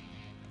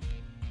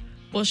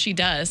 Well, she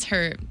does.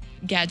 Her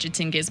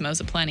gadgets and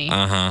gizmos aplenty.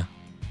 Uh-huh.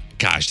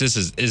 Gosh, this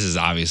is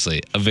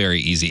obviously a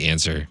very easy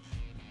answer,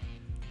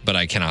 but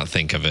I cannot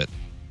think of it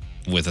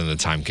within the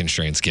time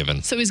constraints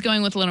given. So he's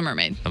going with Little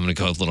Mermaid. I'm going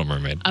to go with Little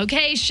Mermaid.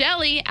 Okay,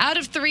 Shelly, out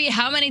of 3,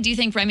 how many do you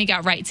think Remy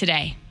got right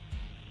today?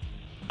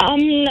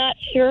 I'm not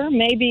sure.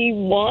 Maybe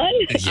 1.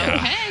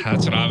 Yeah,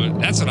 okay.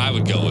 That's what I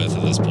would go with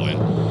at this point.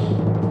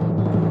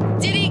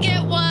 Did he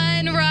get 1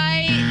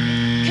 right?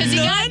 Because he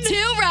got 2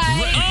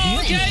 right.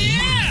 Okay, yeah.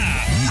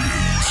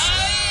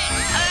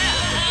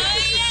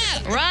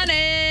 Run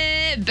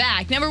it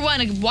back. Number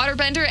 1, a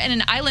waterbender and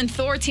an island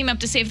Thor team up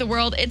to save the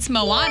world. It's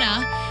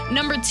Moana.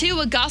 Number 2,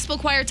 a gospel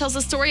choir tells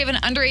the story of an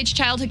underage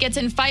child who gets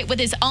in fight with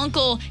his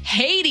uncle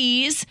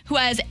Hades, who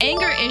has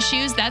anger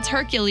issues. That's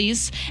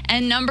Hercules.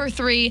 And number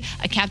 3,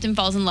 a captain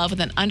falls in love with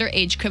an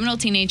underage criminal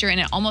teenager and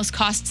it almost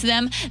costs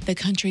them the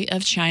country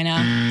of China.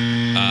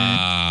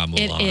 Mulan.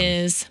 It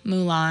is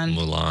Mulan.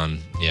 Mulan,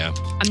 yeah.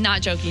 I'm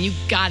not joking. You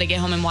gotta get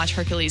home and watch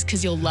Hercules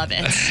because you'll love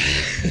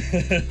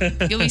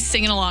it. You'll be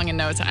singing along in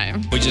no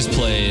time. We just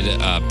played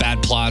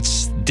Bad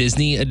Plots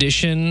Disney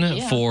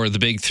edition for the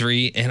Big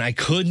Three, and I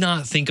could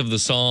not think of the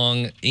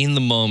song in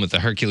the moment, the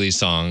Hercules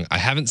song. I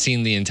haven't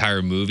seen the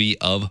entire movie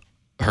of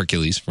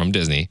Hercules from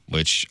Disney,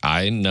 which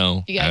I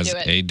know as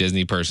a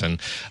Disney person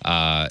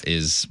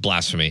is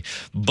blasphemy.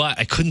 But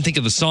I couldn't think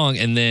of the song.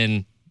 And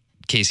then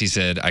Casey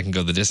said, I can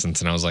go the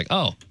distance. And I was like,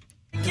 oh.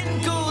 I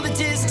can go the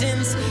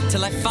distance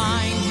till I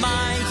find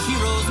my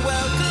hero's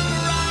welcome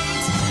right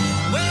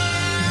where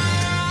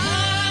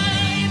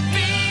I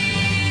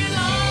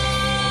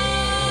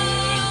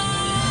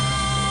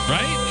belong.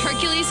 Right?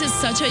 Hercules is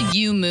such a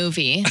you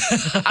movie.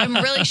 I'm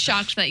really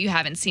shocked that you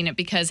haven't seen it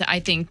because I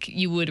think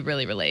you would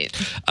really relate.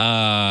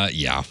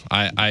 Yeah.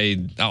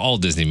 I all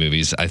Disney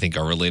movies I think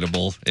are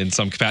relatable in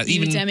some capacity.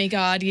 You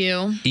demigod,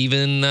 you.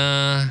 Even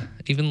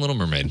Little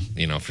Mermaid,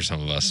 for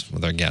some of us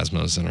with our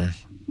gizmos and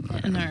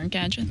our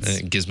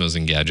gadgets. Gizmos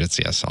and gadgets,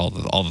 yes, all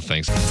the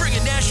things.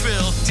 Bringing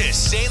Nashville to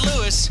St.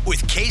 Louis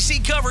with Casey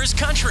Covers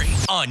Country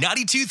on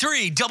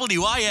 92.3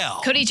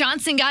 WIL. Cody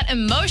Johnson got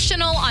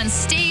emotional on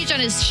stage on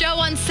his show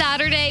on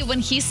Saturday when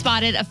he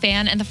spotted a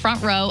fan in the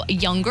front row, a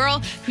young girl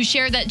who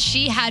shared that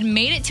she had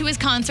made it to his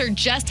concert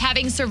just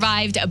having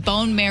survived a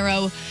bone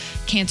marrow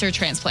cancer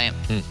transplant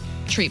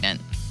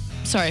treatment.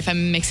 Sorry if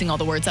I'm mixing all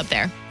the words up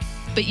there.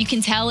 But you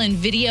can tell in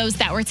videos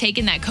that were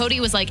taken that Cody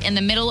was like in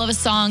the middle of a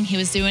song. He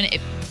was doing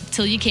it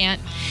till you can't.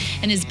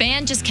 And his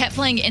band just kept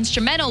playing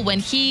instrumental when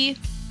he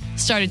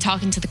started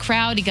talking to the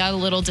crowd. He got a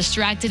little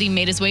distracted. He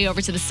made his way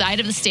over to the side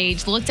of the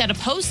stage, looked at a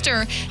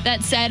poster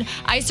that said,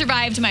 I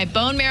survived my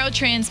bone marrow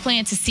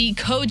transplant to see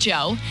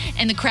Kojo.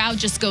 And the crowd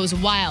just goes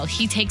wild.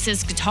 He takes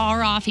his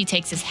guitar off. He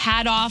takes his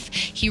hat off.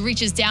 He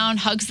reaches down,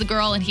 hugs the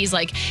girl, and he's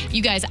like,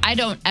 you guys, I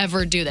don't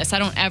ever do this. I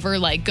don't ever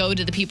go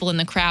to the people in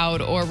the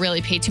crowd or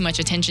really pay too much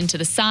attention to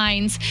the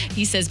signs.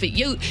 He says, but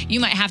you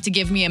might have to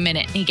give me a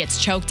minute. And he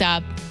gets choked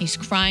up. He's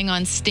crying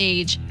on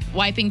stage,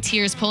 wiping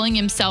tears, pulling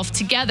himself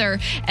together,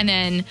 and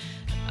then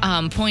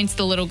points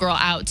the little girl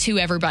out to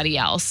everybody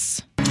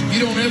else. You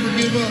don't ever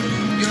give up.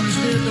 You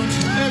understand? Don't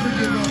you ever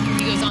give up.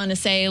 He goes on to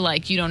say,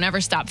 you don't ever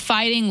stop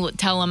fighting.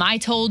 Tell him I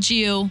told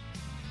you.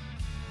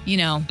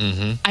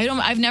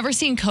 I've never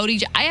seen Cody.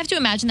 I have to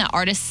imagine that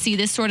artists see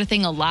this sort of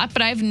thing a lot,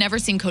 but I've never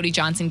seen Cody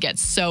Johnson get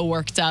so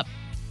worked up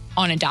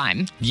on a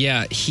dime.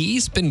 Yeah,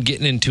 he's been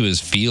getting into his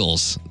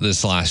feels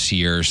this last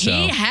year or so.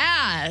 He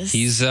has.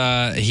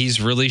 He's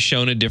really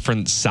shown a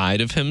different side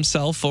of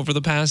himself over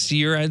the past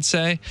year, I'd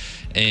say.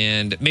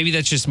 And maybe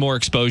that's just more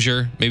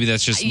exposure. Maybe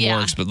that's just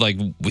more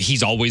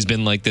he's always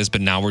been like this,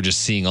 but now we're just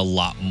seeing a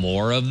lot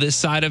more of this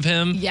side of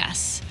him.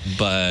 Yes.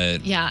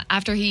 But yeah,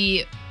 after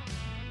he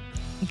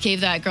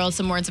gave that girl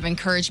some words of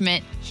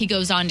encouragement, he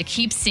goes on to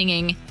keep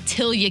singing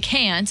Till You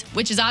Can't,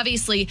 which is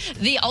obviously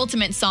the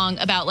ultimate song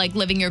about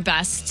living your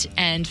best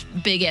and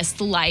biggest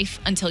life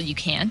until you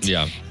can't.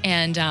 Yeah.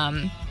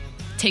 And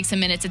takes a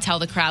minute to tell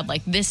the crowd,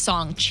 this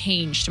song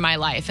changed my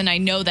life. And I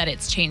know that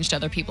it's changed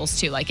other people's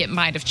too. It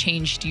might have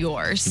changed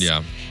yours.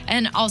 Yeah.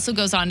 And also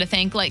goes on to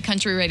thank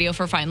country radio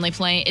for finally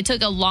playing. It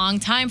took a long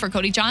time for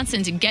Cody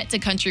Johnson to get to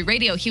country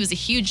radio. He was a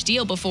huge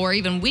deal before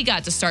even we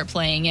got to start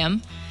playing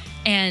him.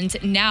 And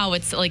now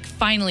it's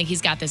finally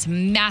he's got this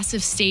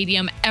massive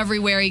stadium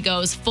everywhere he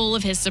goes, full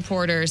of his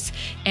supporters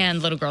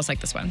and little girls like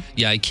this one.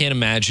 Yeah, I can't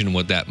imagine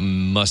what that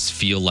must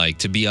feel like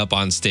to be up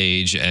on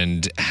stage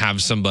and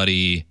have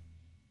somebody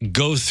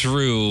go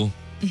through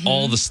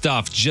all the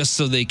stuff just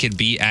so they could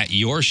be at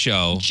your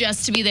show.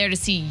 Just to be there to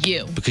see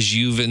you. Because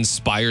you've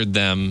inspired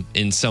them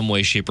in some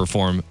way, shape, or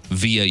form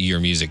via your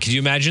music. Could you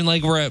imagine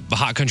we're at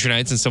Hot Country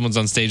Nights and someone's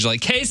on stage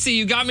Casey,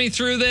 you got me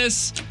through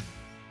this?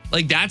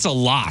 That's a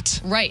lot.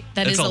 Right.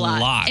 That's a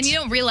lot. And you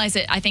don't realize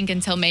it, I think,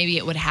 until maybe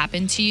it would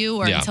happen to you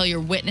or until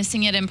you're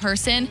witnessing it in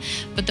person.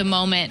 But the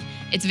moment,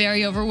 it's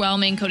very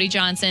overwhelming. Cody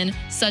Johnson,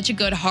 such a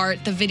good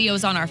heart. The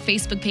video's on our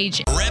Facebook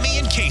page. Remy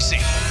and Casey.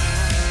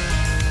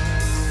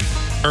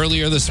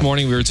 Earlier this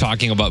morning, we were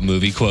talking about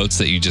movie quotes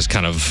that you just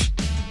kind of,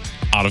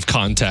 out of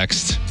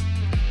context,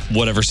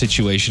 whatever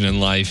situation in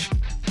life,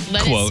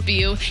 let quote. It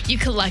spew. You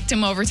collect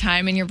them over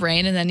time in your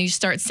brain, and then you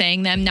start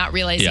saying them, not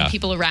realizing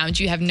people around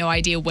you have no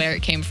idea where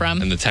it came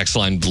from. And the text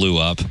line blew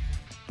up.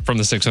 From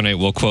the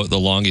 618, we'll quote the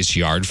longest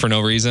yard for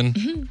no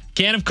reason.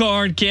 Can of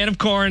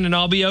corn, and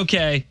I'll be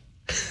okay.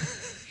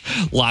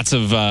 Lots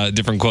of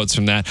different quotes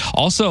from that.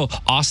 Also,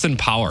 Austin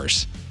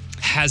Powers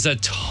has a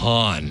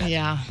ton.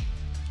 Yeah.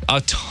 A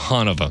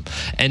ton of them.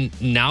 And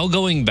now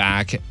going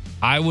back,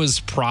 I was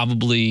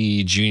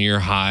probably junior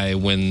high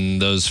when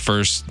those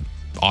first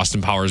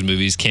Austin Powers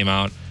movies came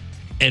out,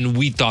 and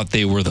we thought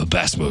they were the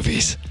best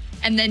movies.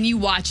 And then you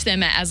watch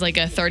them as a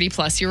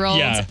 30-plus-year-old.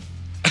 Yeah.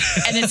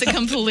 And it's a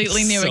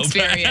completely new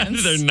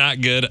experience. Bad. They're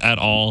not good at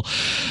all.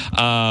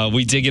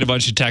 We did get a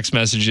bunch of text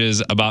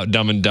messages about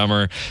Dumb and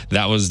Dumber.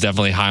 That was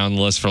definitely high on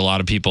the list for a lot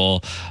of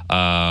people,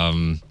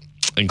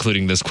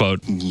 including this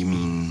quote. You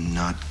mean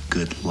not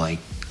good 1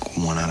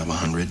 out of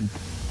 100?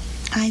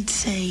 I'd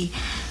say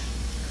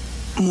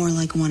more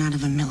 1 out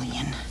of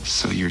 1,000,000.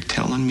 So you're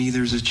telling me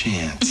there's a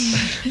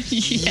chance?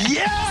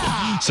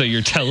 Yeah! So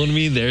you're telling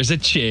me there's a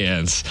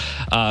chance.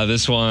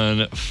 This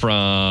one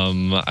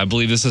from, I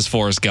believe this is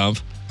Forrest Gump.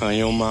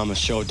 Your mama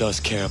sure does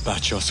care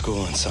about your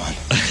schooling, son.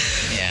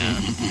 Yeah.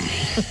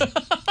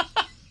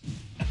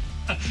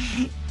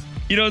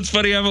 You know, it's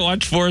funny. I haven't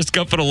watched Forrest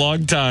Gump in a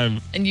long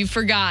time. And you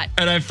forgot.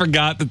 And I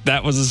forgot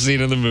that was a scene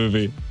in the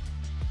movie.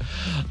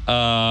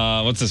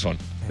 What's this one?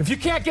 If you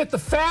can't get the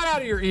fat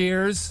out of your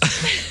ears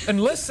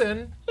and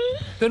listen,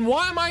 then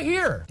why am I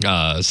here?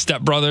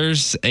 Step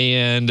Brothers,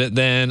 and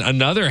then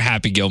another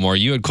Happy Gilmore.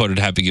 You had quoted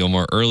Happy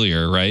Gilmore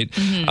earlier, right?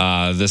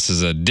 Mm-hmm. This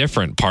is a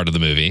different part of the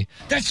movie.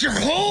 That's your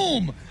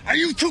home. Are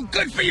you too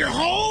good for your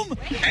home?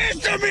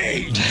 Answer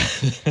me.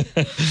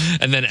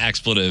 And then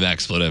expletive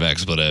as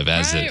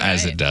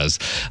it does.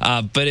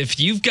 But if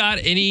you've got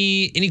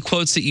any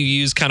quotes that you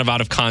use kind of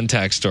out of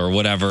context or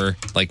whatever,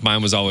 like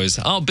mine was always,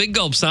 oh, big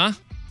gulps, huh?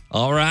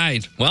 All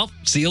right. Well,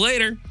 see you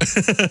later.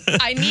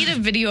 I need a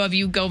video of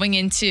you going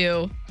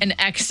into an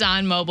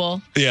Exxon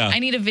Mobil. Yeah. I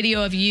need a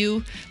video of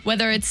you,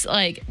 whether it's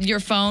like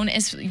your phone,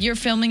 you're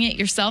filming it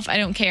yourself. I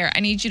don't care. I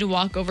need you to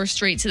walk over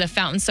straight to the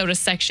fountain soda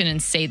section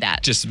and say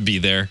that. Just be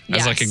there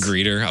as like a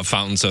greeter, a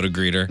fountain soda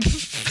greeter.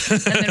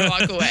 And then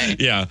walk away.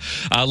 Yeah.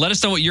 Let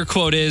us know what your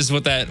quote is,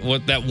 what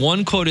that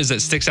one quote is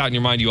that sticks out in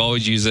your mind. You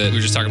always use it. We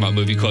were just talking about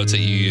movie quotes that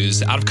you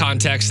use out of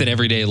context in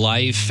everyday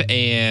life.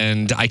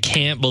 And I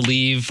can't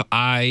believe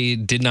I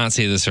did not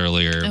say this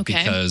earlier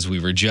because we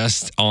were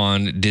just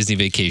on Disney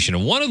vacation.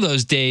 And one of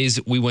those days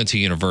we went to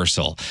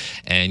Universal,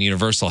 and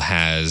Universal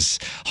has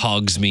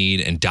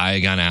Hogsmeade and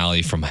Diagon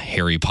Alley from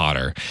Harry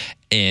Potter.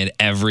 And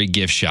every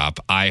gift shop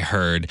I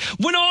heard,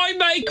 when I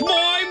make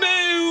my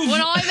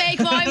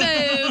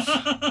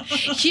move,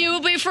 he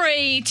will be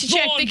free to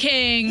check the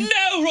king.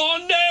 No,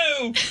 Ron,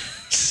 no.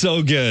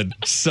 So good.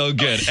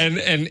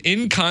 And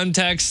in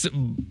context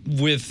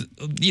with,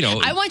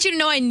 I want you to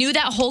know I knew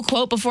that whole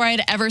quote before I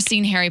had ever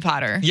seen Harry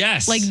Potter.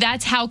 Yes. Like,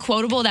 that's how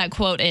quotable that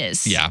quote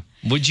is. Yeah.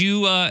 Would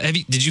you,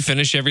 did you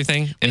finish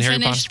everything in Harry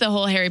Potter? Finished the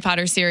whole Harry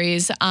Potter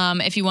series.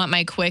 If you want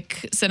my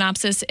quick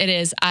synopsis, it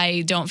is,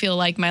 I don't feel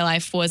like my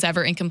life was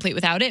ever incomplete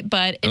without it,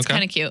 but it's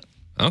kind of cute.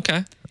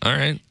 Okay. All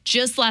right.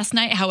 Just last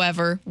night,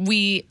 however,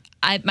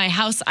 at my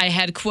house, I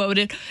had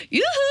quoted,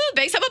 yoo-hoo,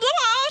 bakes up a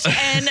blanche,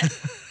 and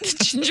the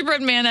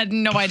gingerbread man had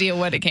no idea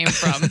what it came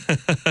from.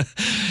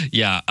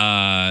 Yeah.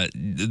 I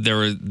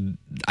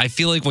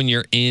feel like when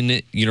you're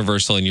in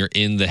Universal and you're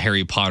in the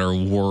Harry Potter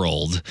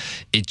world,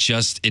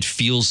 it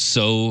feels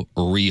so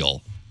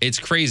real. It's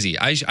crazy.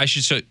 I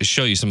should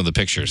show you some of the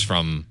pictures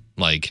from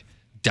like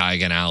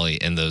Diagon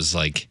Alley, and those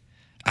like,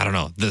 I don't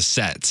know, the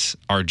sets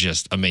are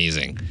just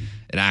amazing.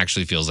 It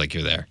actually feels like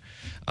you're there.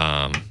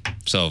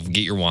 So get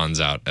your wands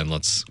out and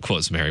let's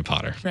quote some Harry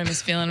Potter. Rem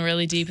is feeling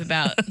really deep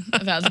about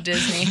the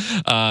Disney.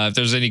 If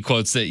there's any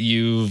quotes that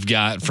you've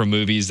got from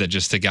movies that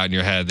just stick out in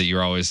your head that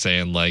you're always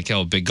saying like,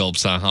 oh, big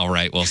gulps, huh? All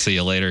right, we'll see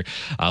you later.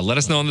 Let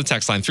us know on the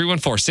text line,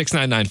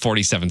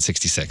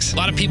 314-699-4766. A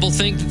lot of people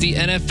think that the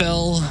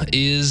NFL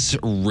is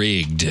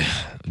rigged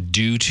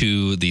due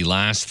to the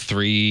last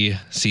 3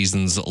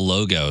 seasons'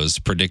 logos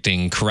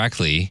predicting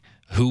correctly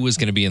who was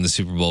going to be in the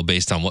Super Bowl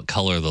based on what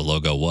color the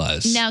logo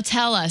was. Now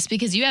tell us,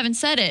 because you haven't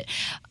said it.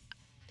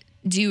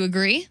 Do you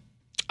agree?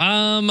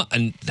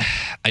 I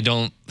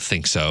don't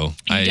think so.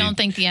 You don't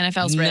think the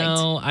NFL's rigged?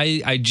 No,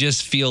 I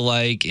just feel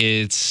like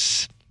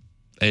it's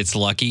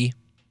lucky,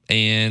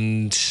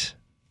 and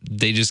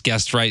they just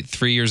guessed right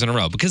 3 years in a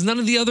row because none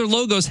of the other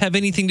logos have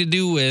anything to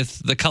do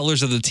with the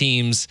colors of the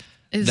teams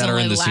that are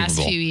in the Super Bowl. It's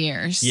only the last few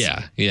years.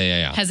 Yeah.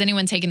 Has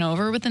anyone taken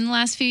over within the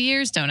last few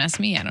years? Don't ask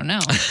me. I don't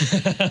know.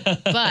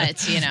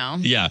 But,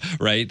 Yeah,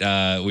 right.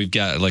 We've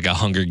got like a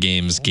Hunger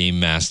Games game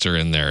master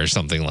in there or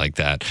something like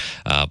that,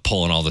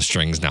 pulling all the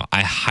strings now.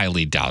 I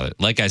highly doubt it.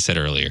 Like I said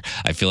earlier,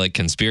 I feel like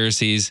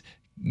conspiracies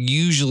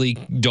usually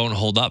don't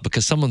hold up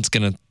because someone's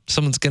gonna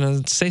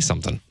say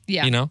something.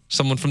 Yeah.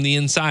 Someone from the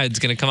inside is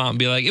gonna come out and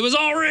be like, it was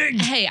all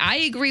rigged. Hey, I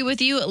agree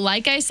with you.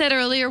 Like I said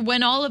earlier,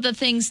 when all of the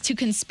things to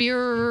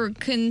conspire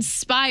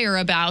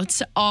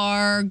about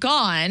are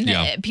gone,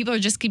 people are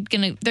just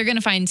they're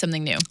gonna find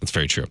something new. It's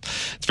very true.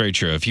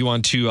 If you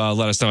want to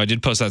let us know, I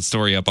did post that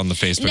story up on the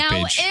Facebook page.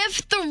 Now,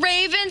 if the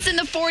Ravens and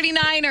the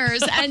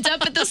 49ers end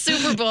up at the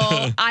Super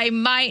Bowl, I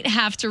might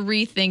have to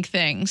rethink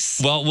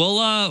things.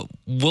 Well,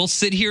 we'll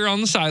sit here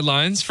on the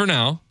sidelines for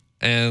now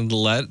and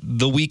let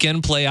the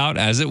weekend play out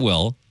as it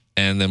will.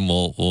 And then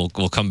we'll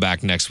come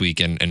back next week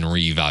and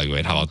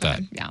reevaluate. How about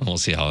that? Yeah. We'll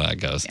see how that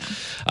goes.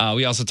 Yeah.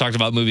 We also talked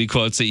about movie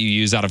quotes that you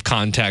use out of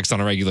context on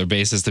a regular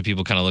basis that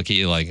people kind of look at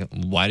you like,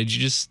 why did you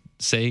just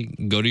say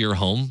go to your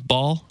home,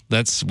 ball?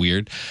 That's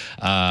weird.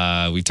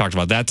 We talked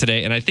about that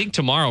today. And I think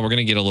tomorrow we're going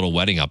to get a little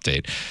wedding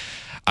update.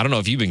 I don't know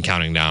if you've been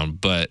counting down,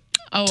 but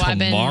tomorrow, I've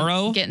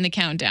been getting the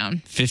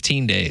countdown.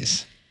 15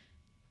 days.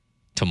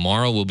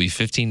 Tomorrow will be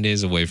 15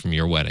 days away from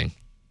your wedding.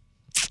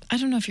 I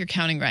don't know if you're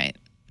counting right.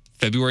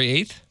 February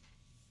 8th?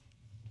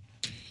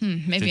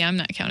 Maybe I'm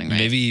not counting right.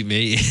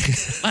 Maybe.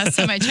 Last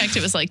time I checked,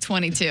 it was like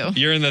 22.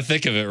 You're in the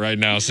thick of it right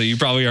now, so you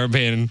probably aren't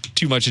paying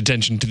too much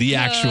attention to the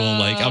actual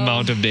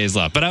amount of days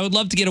left. But I would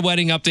love to get a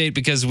wedding update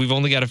because we've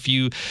only got a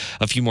few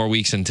more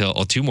weeks until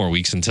 2 more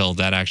weeks until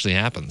that actually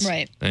happens.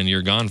 Right. And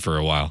you're gone for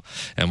a while,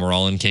 and we're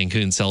all in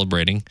Cancun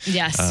celebrating.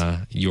 Yes.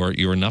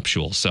 Your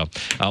nuptials. So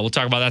we'll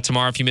talk about that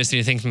tomorrow. If you missed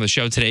anything from the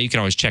show today, you can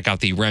always check out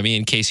the Remy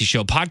and Casey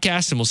Show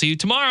podcast, and we'll see you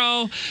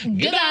tomorrow.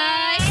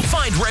 Goodbye.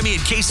 Find Remy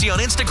and Casey on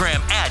Instagram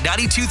at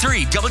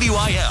 92.3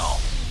 WIL.